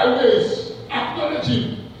all thy ways. Acknowledge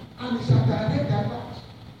him. And he shall direct thy paths.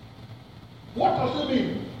 What does it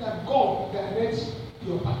mean that God directs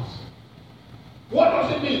your paths? What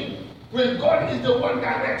does it mean? When God is the one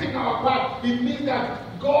directing our path, it means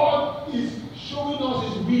that God is showing us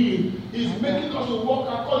his will. He's making us to walk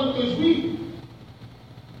according to his will.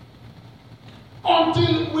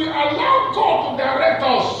 Until we allow God to direct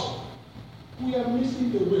us, we are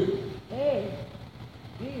missing the way. Hey.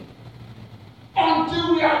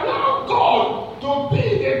 Until we allow God to be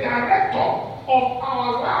the director of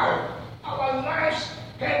our lives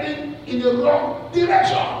heading in the wrong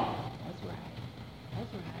direction. That's right.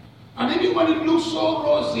 That's right. And even when it looks so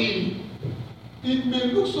rosy, it may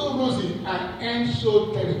look so rosy and end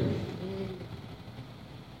so terribly.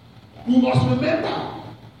 We must remember,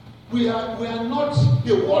 we are not,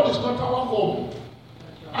 the world is not our home.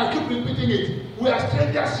 I keep repeating it. We are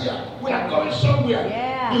strangers here. We are going somewhere.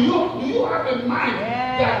 Yeah. Do you have in mind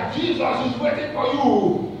that Jesus is waiting for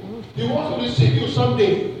you? He wants to receive you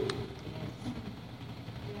someday.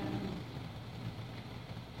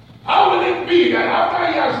 How will it be that after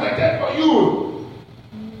he has waited for you,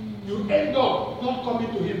 you end up not coming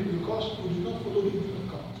to him because you did not follow the will of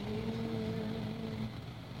God?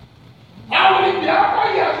 How will it be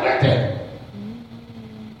after he has waited?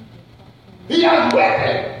 He has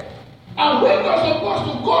waited, and when you're supposed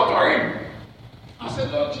to go to him, I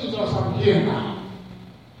said, Lord Jesus, I'm here now.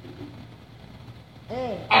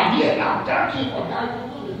 Hey. I'm here now. Thank you for dying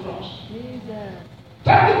on the cross. Jesus.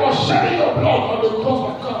 Thank you for shedding your blood on the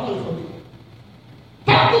cross of Calvary for me.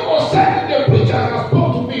 Thank you for sending the preachers that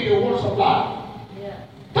spoke to me the words of life.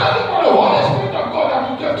 Thank you for the Holy Spirit of God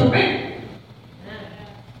that you gave to me.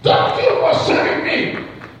 Thank you for saving me.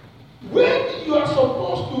 When you are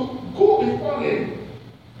supposed to go before Him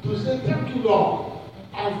to say, thank you, Lord,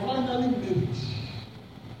 I finally made it.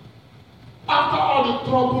 After all the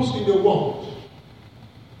troubles in the world,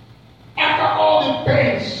 after all the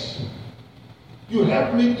pains you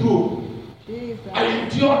helped me through, Jesus. I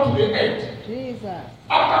endured to the end. Jesus.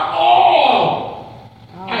 After all,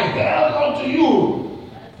 I held on to you.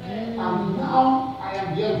 And now I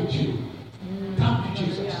am here with you. Thank you,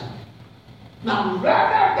 Jesus. Now,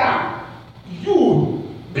 rather than you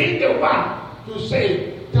being the one to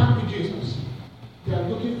say, thank you, Jesus, they are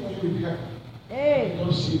looking for you in heaven. Hey. They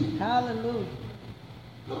don't see you. Hallelujah.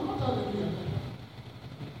 No matter the way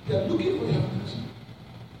they are looking for heaven.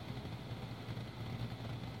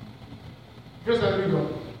 Praise the living God.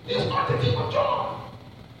 It's not a thing of joy.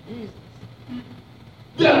 Jesus.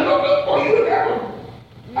 They are looking for you in heaven.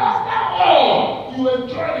 After all you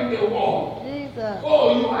enjoyed in the world. Jesus.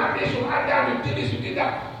 Oh, you had this, you had that, you did this, you did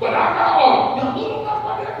that. But after all, you are no longer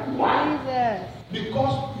for them. Why? Jesus.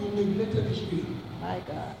 Because you neglected His will. My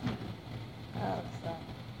God. Oh, son.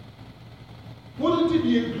 Wouldn't it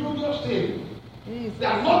be a glorious thing Jesus.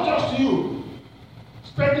 that not just you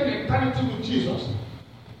spending eternity with Jesus,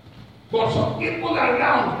 but some people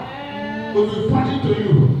around will be pointing to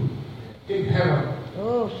you in heaven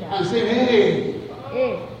Oh, and shout. say, hey,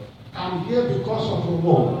 Hey. I'm here because of the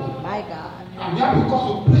Lord. My God. I'm here because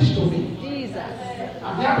you preached to me. Jesus.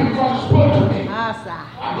 I'm here because you spoke to me. Massa.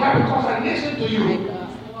 I'm here because I listened to My you.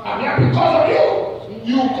 God. I'm here because of you.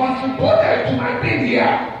 You contributed to my being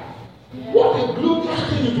here. What a glorious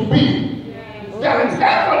thing it will be. That in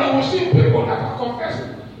heaven you will see people that are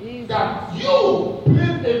confessing that you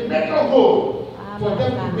played a major role for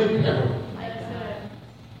them to make heaven. My God.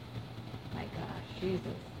 My God. Jesus.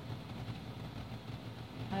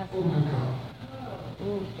 Oh my God.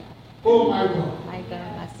 Oh, God. Oh my God. My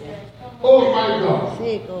God. Myself. Oh my God.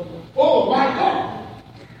 Take over. Oh my God.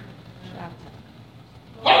 Shout.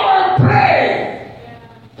 Oh, I pray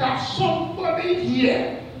that somebody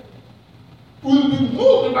here will be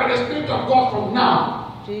moved by the Spirit of God from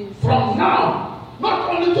now. Jesus. From now, not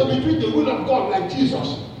only to be doing the will of God like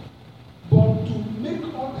Jesus, but to make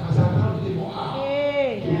others around him or her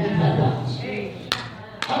Hey. to live like that. Jesus.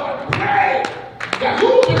 I pray that you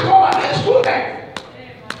will become an instrument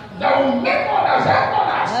that will make others help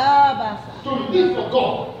others Ah, Bassa. to live for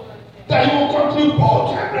God. That you will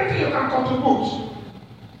contribute everything you can contribute.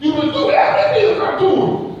 You will do everything you can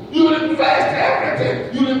do. You will invest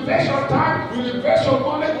everything. You will invest your time. You will invest your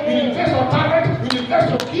money. You will invest your talent. You will invest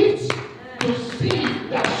your gifts to see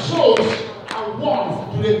that souls are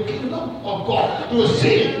won to the kingdom of God. To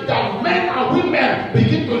see that men and women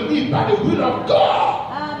begin to live by the will of God.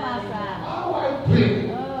 Ah, Massa. How I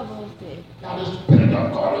pray Oh, Bosse. that the Spirit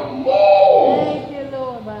of God will move Thank you,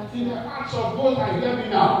 Lord, in Bassa. the hearts of those that hear me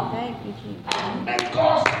now. Thank you, Jesus. And make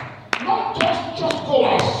us not just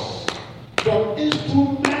goers, but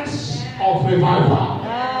instruments of revival.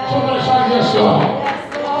 Somebody shout, yes, Lord.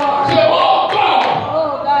 Yes, Lord. Say, oh God.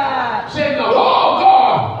 Oh, God. Say, no, oh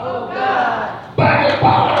God. Oh, God. By the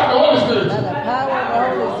power of the Holy By Spirit, the power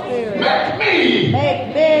of the Holy Spirit. make me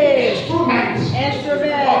Make me instruments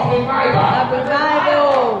instrument of revival. of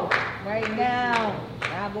revival. Right now.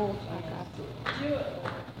 Bravo.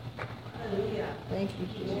 Thank you,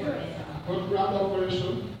 Jesus. But round up very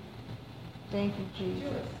soon. Thank you,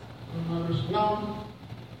 Jesus. Now,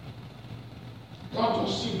 not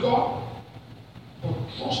to see God, but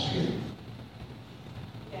trust Him.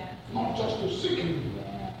 Not just to seek Him,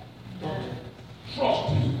 but trust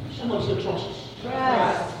Him. Somebody say trust.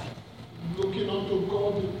 Trust. Looking unto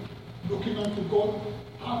God,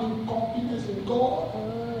 having confidence in God,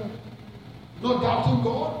 not doubting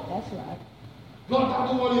God, That's right. not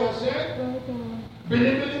doubting what He has said, Oh, God.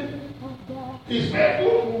 believing Him, Oh, God. He's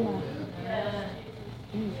faithful,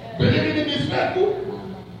 believing Him is faithful.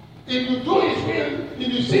 If you do His will,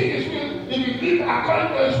 if you seek His will, if you live according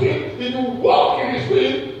to His will, if you walk in His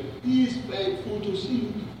will, He is faithful to see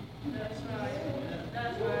you. That's right.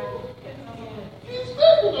 That's right. He is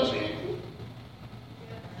faithful to see you.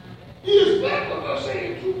 He is faithful to see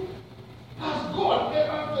you too. Has God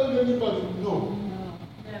ever failed anybody? No.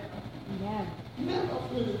 Never. Never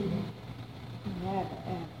failed anybody. Never,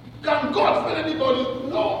 ever. Can God fail anybody?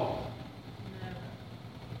 No.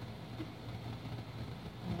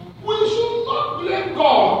 We should not blame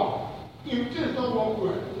God if things don't work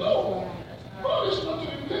well. No. God is not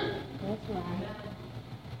right.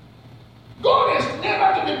 God is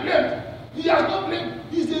never to be blamed. He has no blame.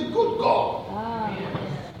 He's a good God. Ah, yes.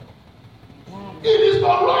 It is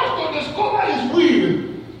for us to discover His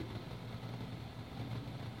will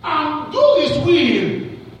and do His will.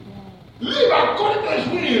 Live according to His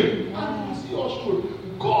will. And you see us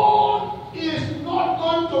through. God is not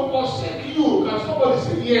going to forsake you. Can somebody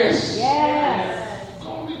say yes? Yes.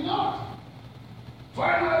 God will not.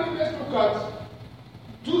 Finally, let's look at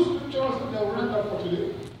two scriptures that I will render for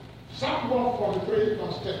today. Psalm 143,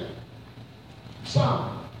 verse 10.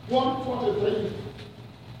 Psalm 143,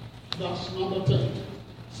 verse number 10.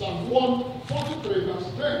 Psalm 143,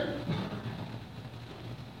 verse 10.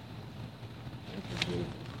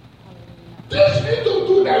 Teach me to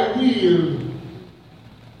do thy will.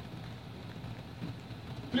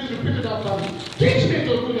 Please repeat it after me. Teach me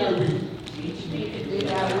to do thy will. Teach me to do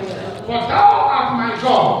thy will. For thou art my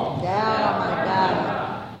God. Thou art my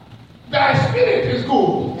God. Thy spirit is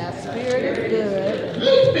good. Thy spirit is good.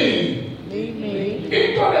 Lead me Lead me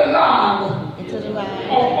into the land into the land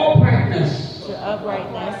of uprightness. to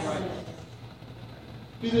uprightness.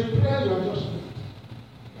 It's a prayer you are just made.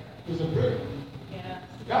 It's a prayer.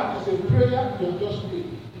 That is a prayer you are just made.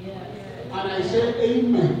 And I say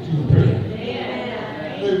amen to your prayer.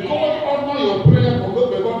 May God honor your prayer for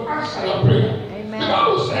God. May God answer your prayer. Amen. The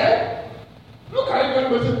Bible said, look at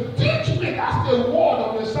it and say, teach me. That's the word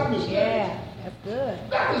of the psalmist. Yeah, that's good.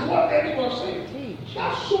 That is what David was saying. Teach.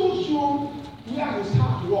 That shows you where his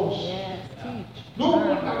heart was. Yes, teach. No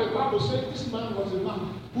wonder the Bible said this man was a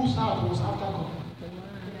man whose heart was after God.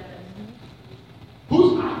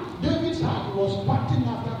 Whose heart? David's heart was panting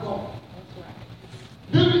after God. That's right.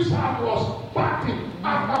 David's heart was panting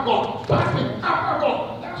after God. Panting after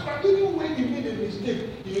God. That's why even when he made a mistake,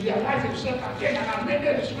 he realized himself again and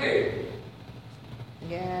amended his way.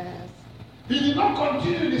 Yes, He did not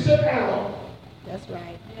continue in the same error. that's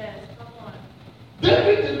right.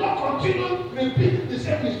 David did not continue repeating the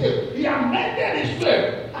same mistake. He amended his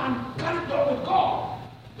way and carried on with God.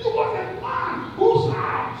 He was a man whose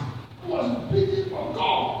heart was beating for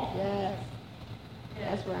God. Yes,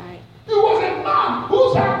 that's right. He was a man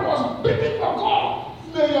whose heart was beating for God.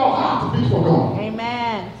 May your heart beat for God.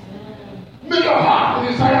 Amen. May your heart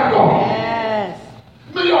desire God. Yes,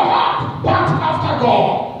 May your heart pant after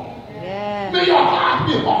God. yes. May your heart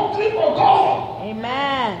be hungry for God.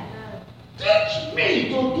 Amen. Teach me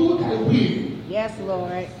to do thy will. Yes,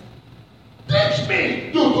 Lord. Teach me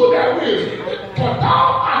to do thy will. For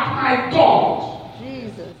thou art my God.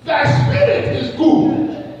 Jesus. Thy spirit is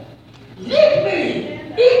good. Lead me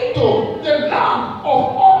into the land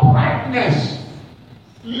of uprightness.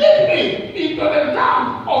 Lead me into the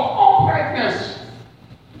land of uprightness.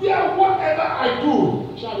 Where whatever I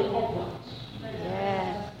do shall be upright.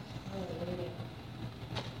 Yes.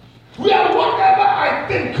 Where whatever I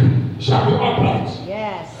think shall be upright.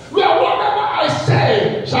 Yes. Where whatever I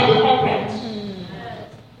say shall be upright.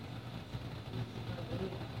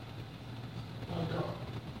 My God.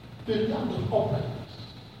 The land of uprightness.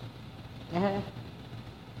 Uh-huh.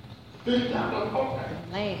 The land of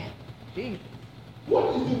uprightness. Land. Jesus.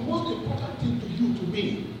 What is the most important thing to you, to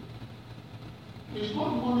me? It's not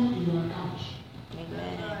money in your account.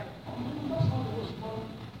 Amen. Oh, no, that's not the most important.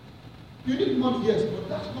 You need money, yes, but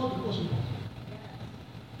that's not the most important.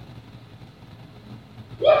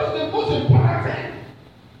 What is the most important thing?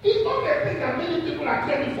 It's not the thing that many people are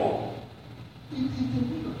claiming for. It is the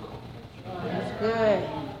will of God. That's good.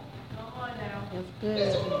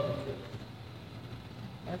 That's It's good. not.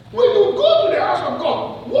 That's When good. you go to the house of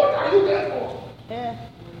God, what are you there for? Yeah.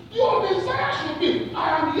 Your desire should be,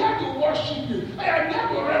 I am here to worship you. I am here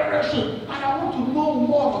to reverence you. And I want to know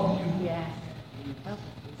more of you. Yes.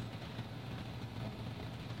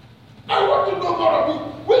 I want to know more of you.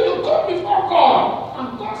 When you come before God,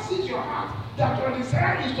 and God sees your heart, that your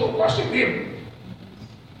desire is to worship Him.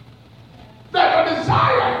 That your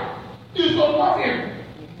desire is to love Him.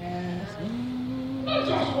 Yes. Not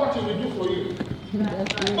just what He will do for you.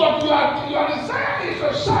 That's good. But your desire is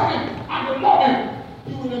to serve Him and to love Him.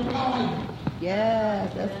 He will empower you.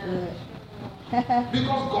 Yes, that's good.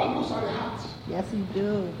 Because God looks at the heart. Yes, He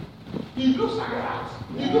do. He looks at the heart.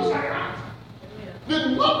 He looks at the heart. The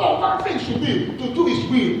number one thing should be to do His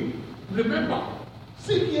will. Remember,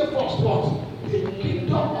 seek ye first what? The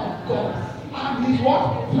kingdom of God. And His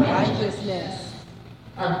what? Righteousness.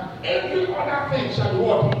 And every other thing shall be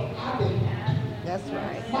what? Added. That's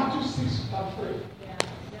right. Matthew 6:3.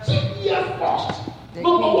 Seek ye first. The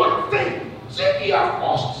Number kingdom. one thing. Seek ye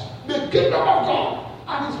first the kingdom of God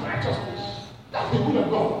and His righteousness. That's the will of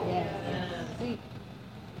God. Yes. See.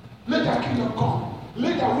 Let that kingdom come.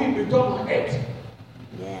 Let that will be done on earth.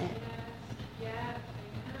 Yeah.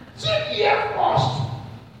 Seek ye first.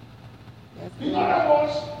 In other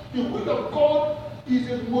words, the will of God is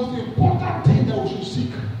the most important thing that we should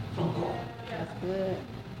seek from God. That's good.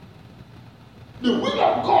 The will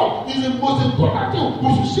of God is the most important thing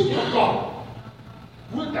we should seek from God.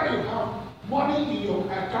 Whether you have money in your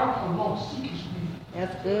account or not, seek His will.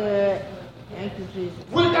 That's good. Thank you, Jesus.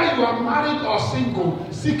 Whether you are married or single,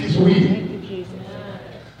 seek His will. Thank you, Jesus.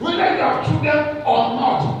 Whether you have children or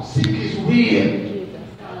not, seek His will. Jesus.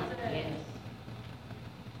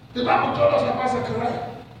 The Bible told us about Zechariah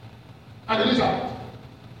and Elizabeth.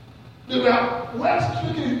 They were well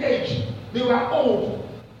stricken in age. They were old.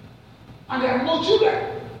 And they had no children.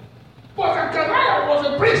 But Zechariah was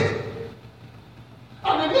a priest.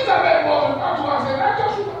 And Elizabeth was referred to as a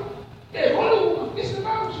righteous woman. A holy woman. This is the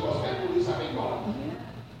Bible. She was faithfully serving God.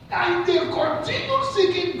 And they continued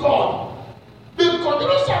seeking God. They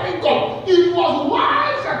continued serving God. It was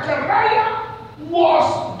while Zechariah was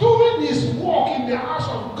doing his work in the house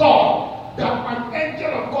of God that an angel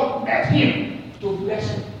of God met him to bless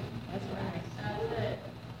him. That's right. That's it.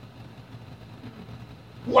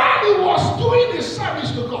 While he was doing his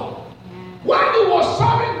service to God, while he was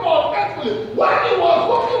serving God faithfully, while he was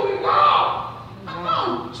working with God,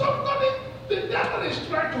 now somebody, the devil is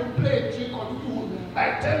trying to play a trick on you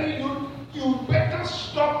by telling you, you better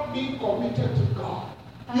stop being committed to God.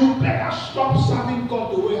 You better stop serving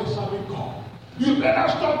God the way you're serving God. You better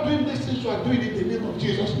stop doing these things you are doing in the name of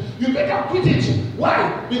Jesus. You better quit it.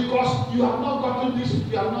 Why? Because you have not gotten this,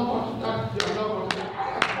 you have not gotten that, you have not gotten that. I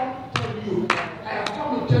have come to tell you, I have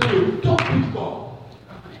come to tell you, don't quit God.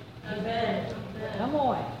 Amen. Come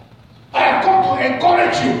on. I have come to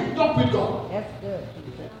encourage you, don't quit God. That's good,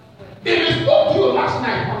 Jesus. If he spoke to you last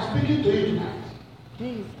night, I'm speaking to you tonight.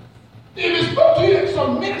 Jesus. If he spoke to you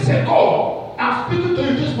some minutes ago, I'm speaking to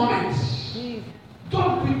you this moment. Jesus.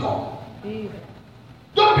 Don't quit God. Jesus.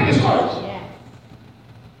 Don't be discouraged. Yes.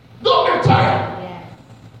 Don't be tired. Yes.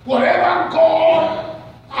 Whatever God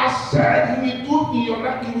has said He will do in your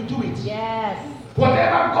life, He will do it. Yes.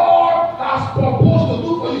 Whatever God has proposed to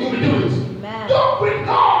do for you, He will do it. Amen. Don't quit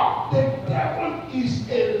God. The devil is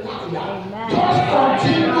a liar. Amen. Just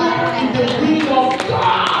continue in the will of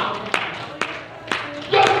God.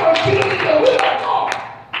 Just continue in the will of God.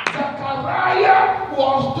 Zechariah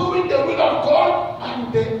was doing the will of God,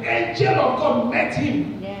 and the angel of God met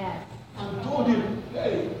him Yes. and told him,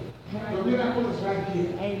 hey, your miracle is right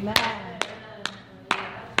here. Amen.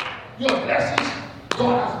 Your blessings,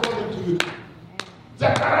 God has brought them to you.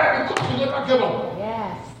 Zechariah, because you never gave up.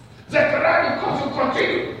 Yes. Zechariah, because you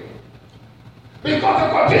continue. Because you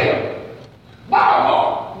continue. Man of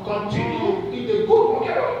God, continue in the good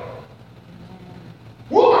work.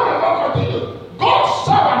 Woman of God, continue. God's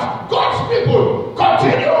servants, God's people,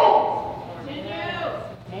 continue.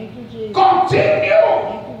 Thank you, Jesus. Continue.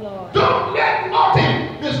 Thank you, Lord. Don't let nothing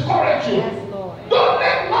discourage you. Yes, Lord. Don't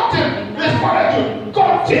let nothing discourage you.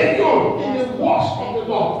 Continue in the works of the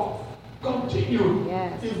Lord. Continue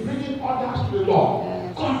Yes. in bringing others to the Lord.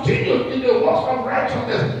 Yes. Continue in the works of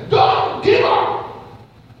righteousness. Don't give up.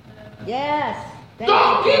 Yes. Thank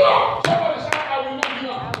Don't you. give up. Somebody say, I will not give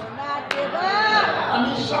I up. will not give up. I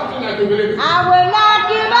mean something like you believe it. I will not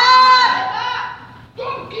give up.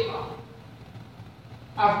 Don't give up.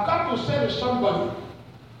 I've got to say to somebody,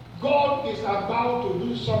 God is about to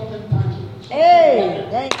do something tangible. Hey,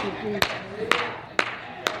 thank you, Jesus.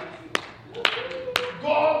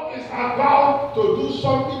 God is about to do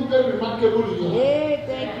something very remarkable in your life. Hey,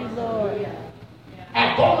 thank you, Lord.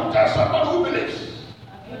 I'm going to tell somebody who believes.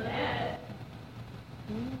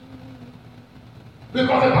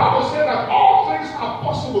 Because the Bible says that all things are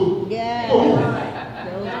possible. Yes. To who?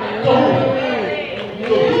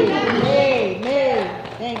 Amen.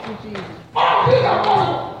 Thank you, Jesus. All things are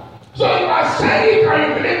possible. So if I say it and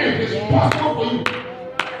you believe it, it's possible for you.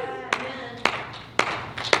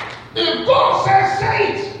 If God says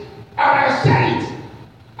say it, and I say it,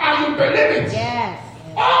 and you believe it, Yes.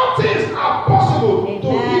 all things are possible to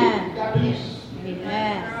Amen. him that believes.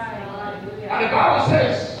 Amen. And the Bible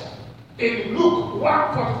says in Luke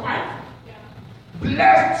 1:45,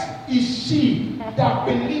 blessed is she that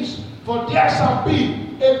believes, for there shall be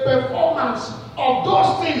a performance of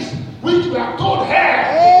those things which we are told her.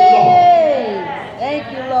 Hey,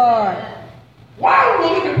 thank you, Lord. Why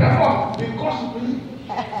will it be performed? Because you believe.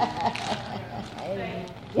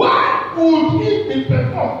 Why would it be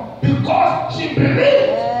performed? Because she believes.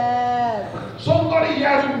 Yes. Somebody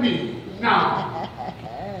hearing me now.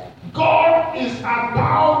 God is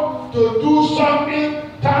about to do something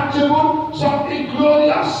tangible, something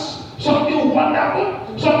glorious, something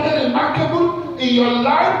wonderful, something remarkable in your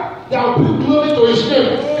life that will bring glory to His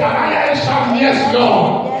name. Can I hear a shout? Yes,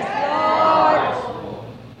 Lord. Yes,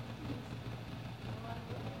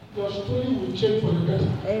 change for the better.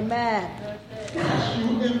 Amen. As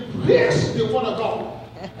you embrace the word of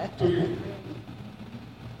God to you.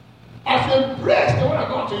 As you embrace the word of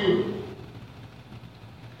God to you,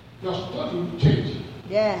 your story will change.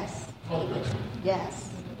 Yes. For the better. Yes.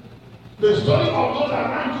 The story of those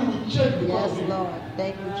around you will change because Yes, of you. Lord.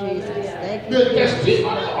 Thank you, Jesus. Thank you. The testimony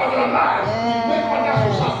of your life will make others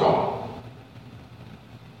to serve God.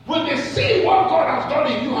 When they see what God has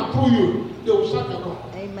done in you and through you, they will serve your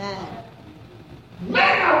God. Amen.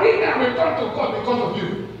 Men and women will turn to God because of you.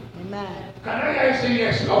 Amen. Can I hear you say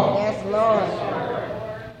yes, Lord? Yes, Lord.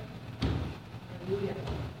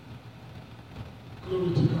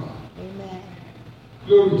 Glory to God. Amen.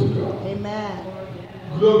 Glory to God. Amen.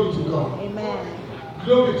 Glory to God. Amen.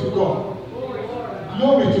 Glory to God.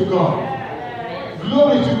 Glory to God.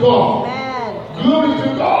 Glory to God. Amen. Glory to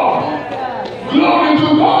God. Jesus. Glory to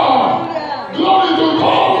God. Glory to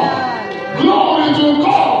God. Glory to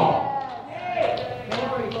God. Thank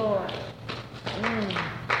you, Lord.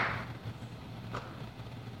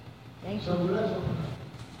 Thank So you. let's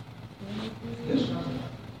listen.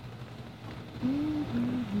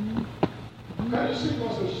 Can you sing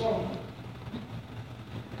us a song?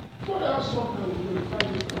 What else song that we will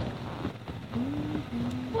find it from?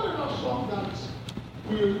 What else song that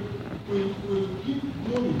will give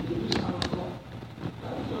glory to this our God?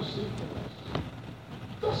 Can you just sing for us?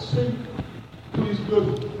 Just sing to his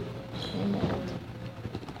glory.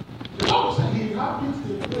 The Bible said he inhabits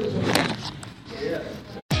the praise of God. Yes.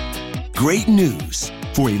 Great news.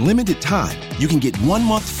 For a limited time, you can get 1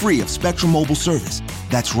 month free of Spectrum Mobile service.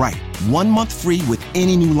 That's right, 1 month free with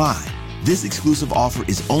any new line. This exclusive offer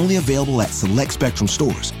is only available at select Spectrum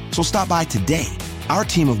stores, so stop by today. Our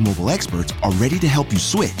team of mobile experts are ready to help you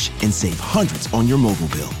switch and save hundreds on your mobile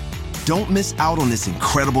bill. Don't miss out on this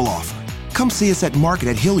incredible offer. Come see us at Market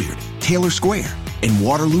at Hilliard, Taylor Square, and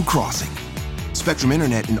Waterloo Crossing. Spectrum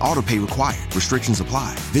Internet and autopay required. Restrictions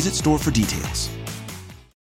apply. Visit store for details.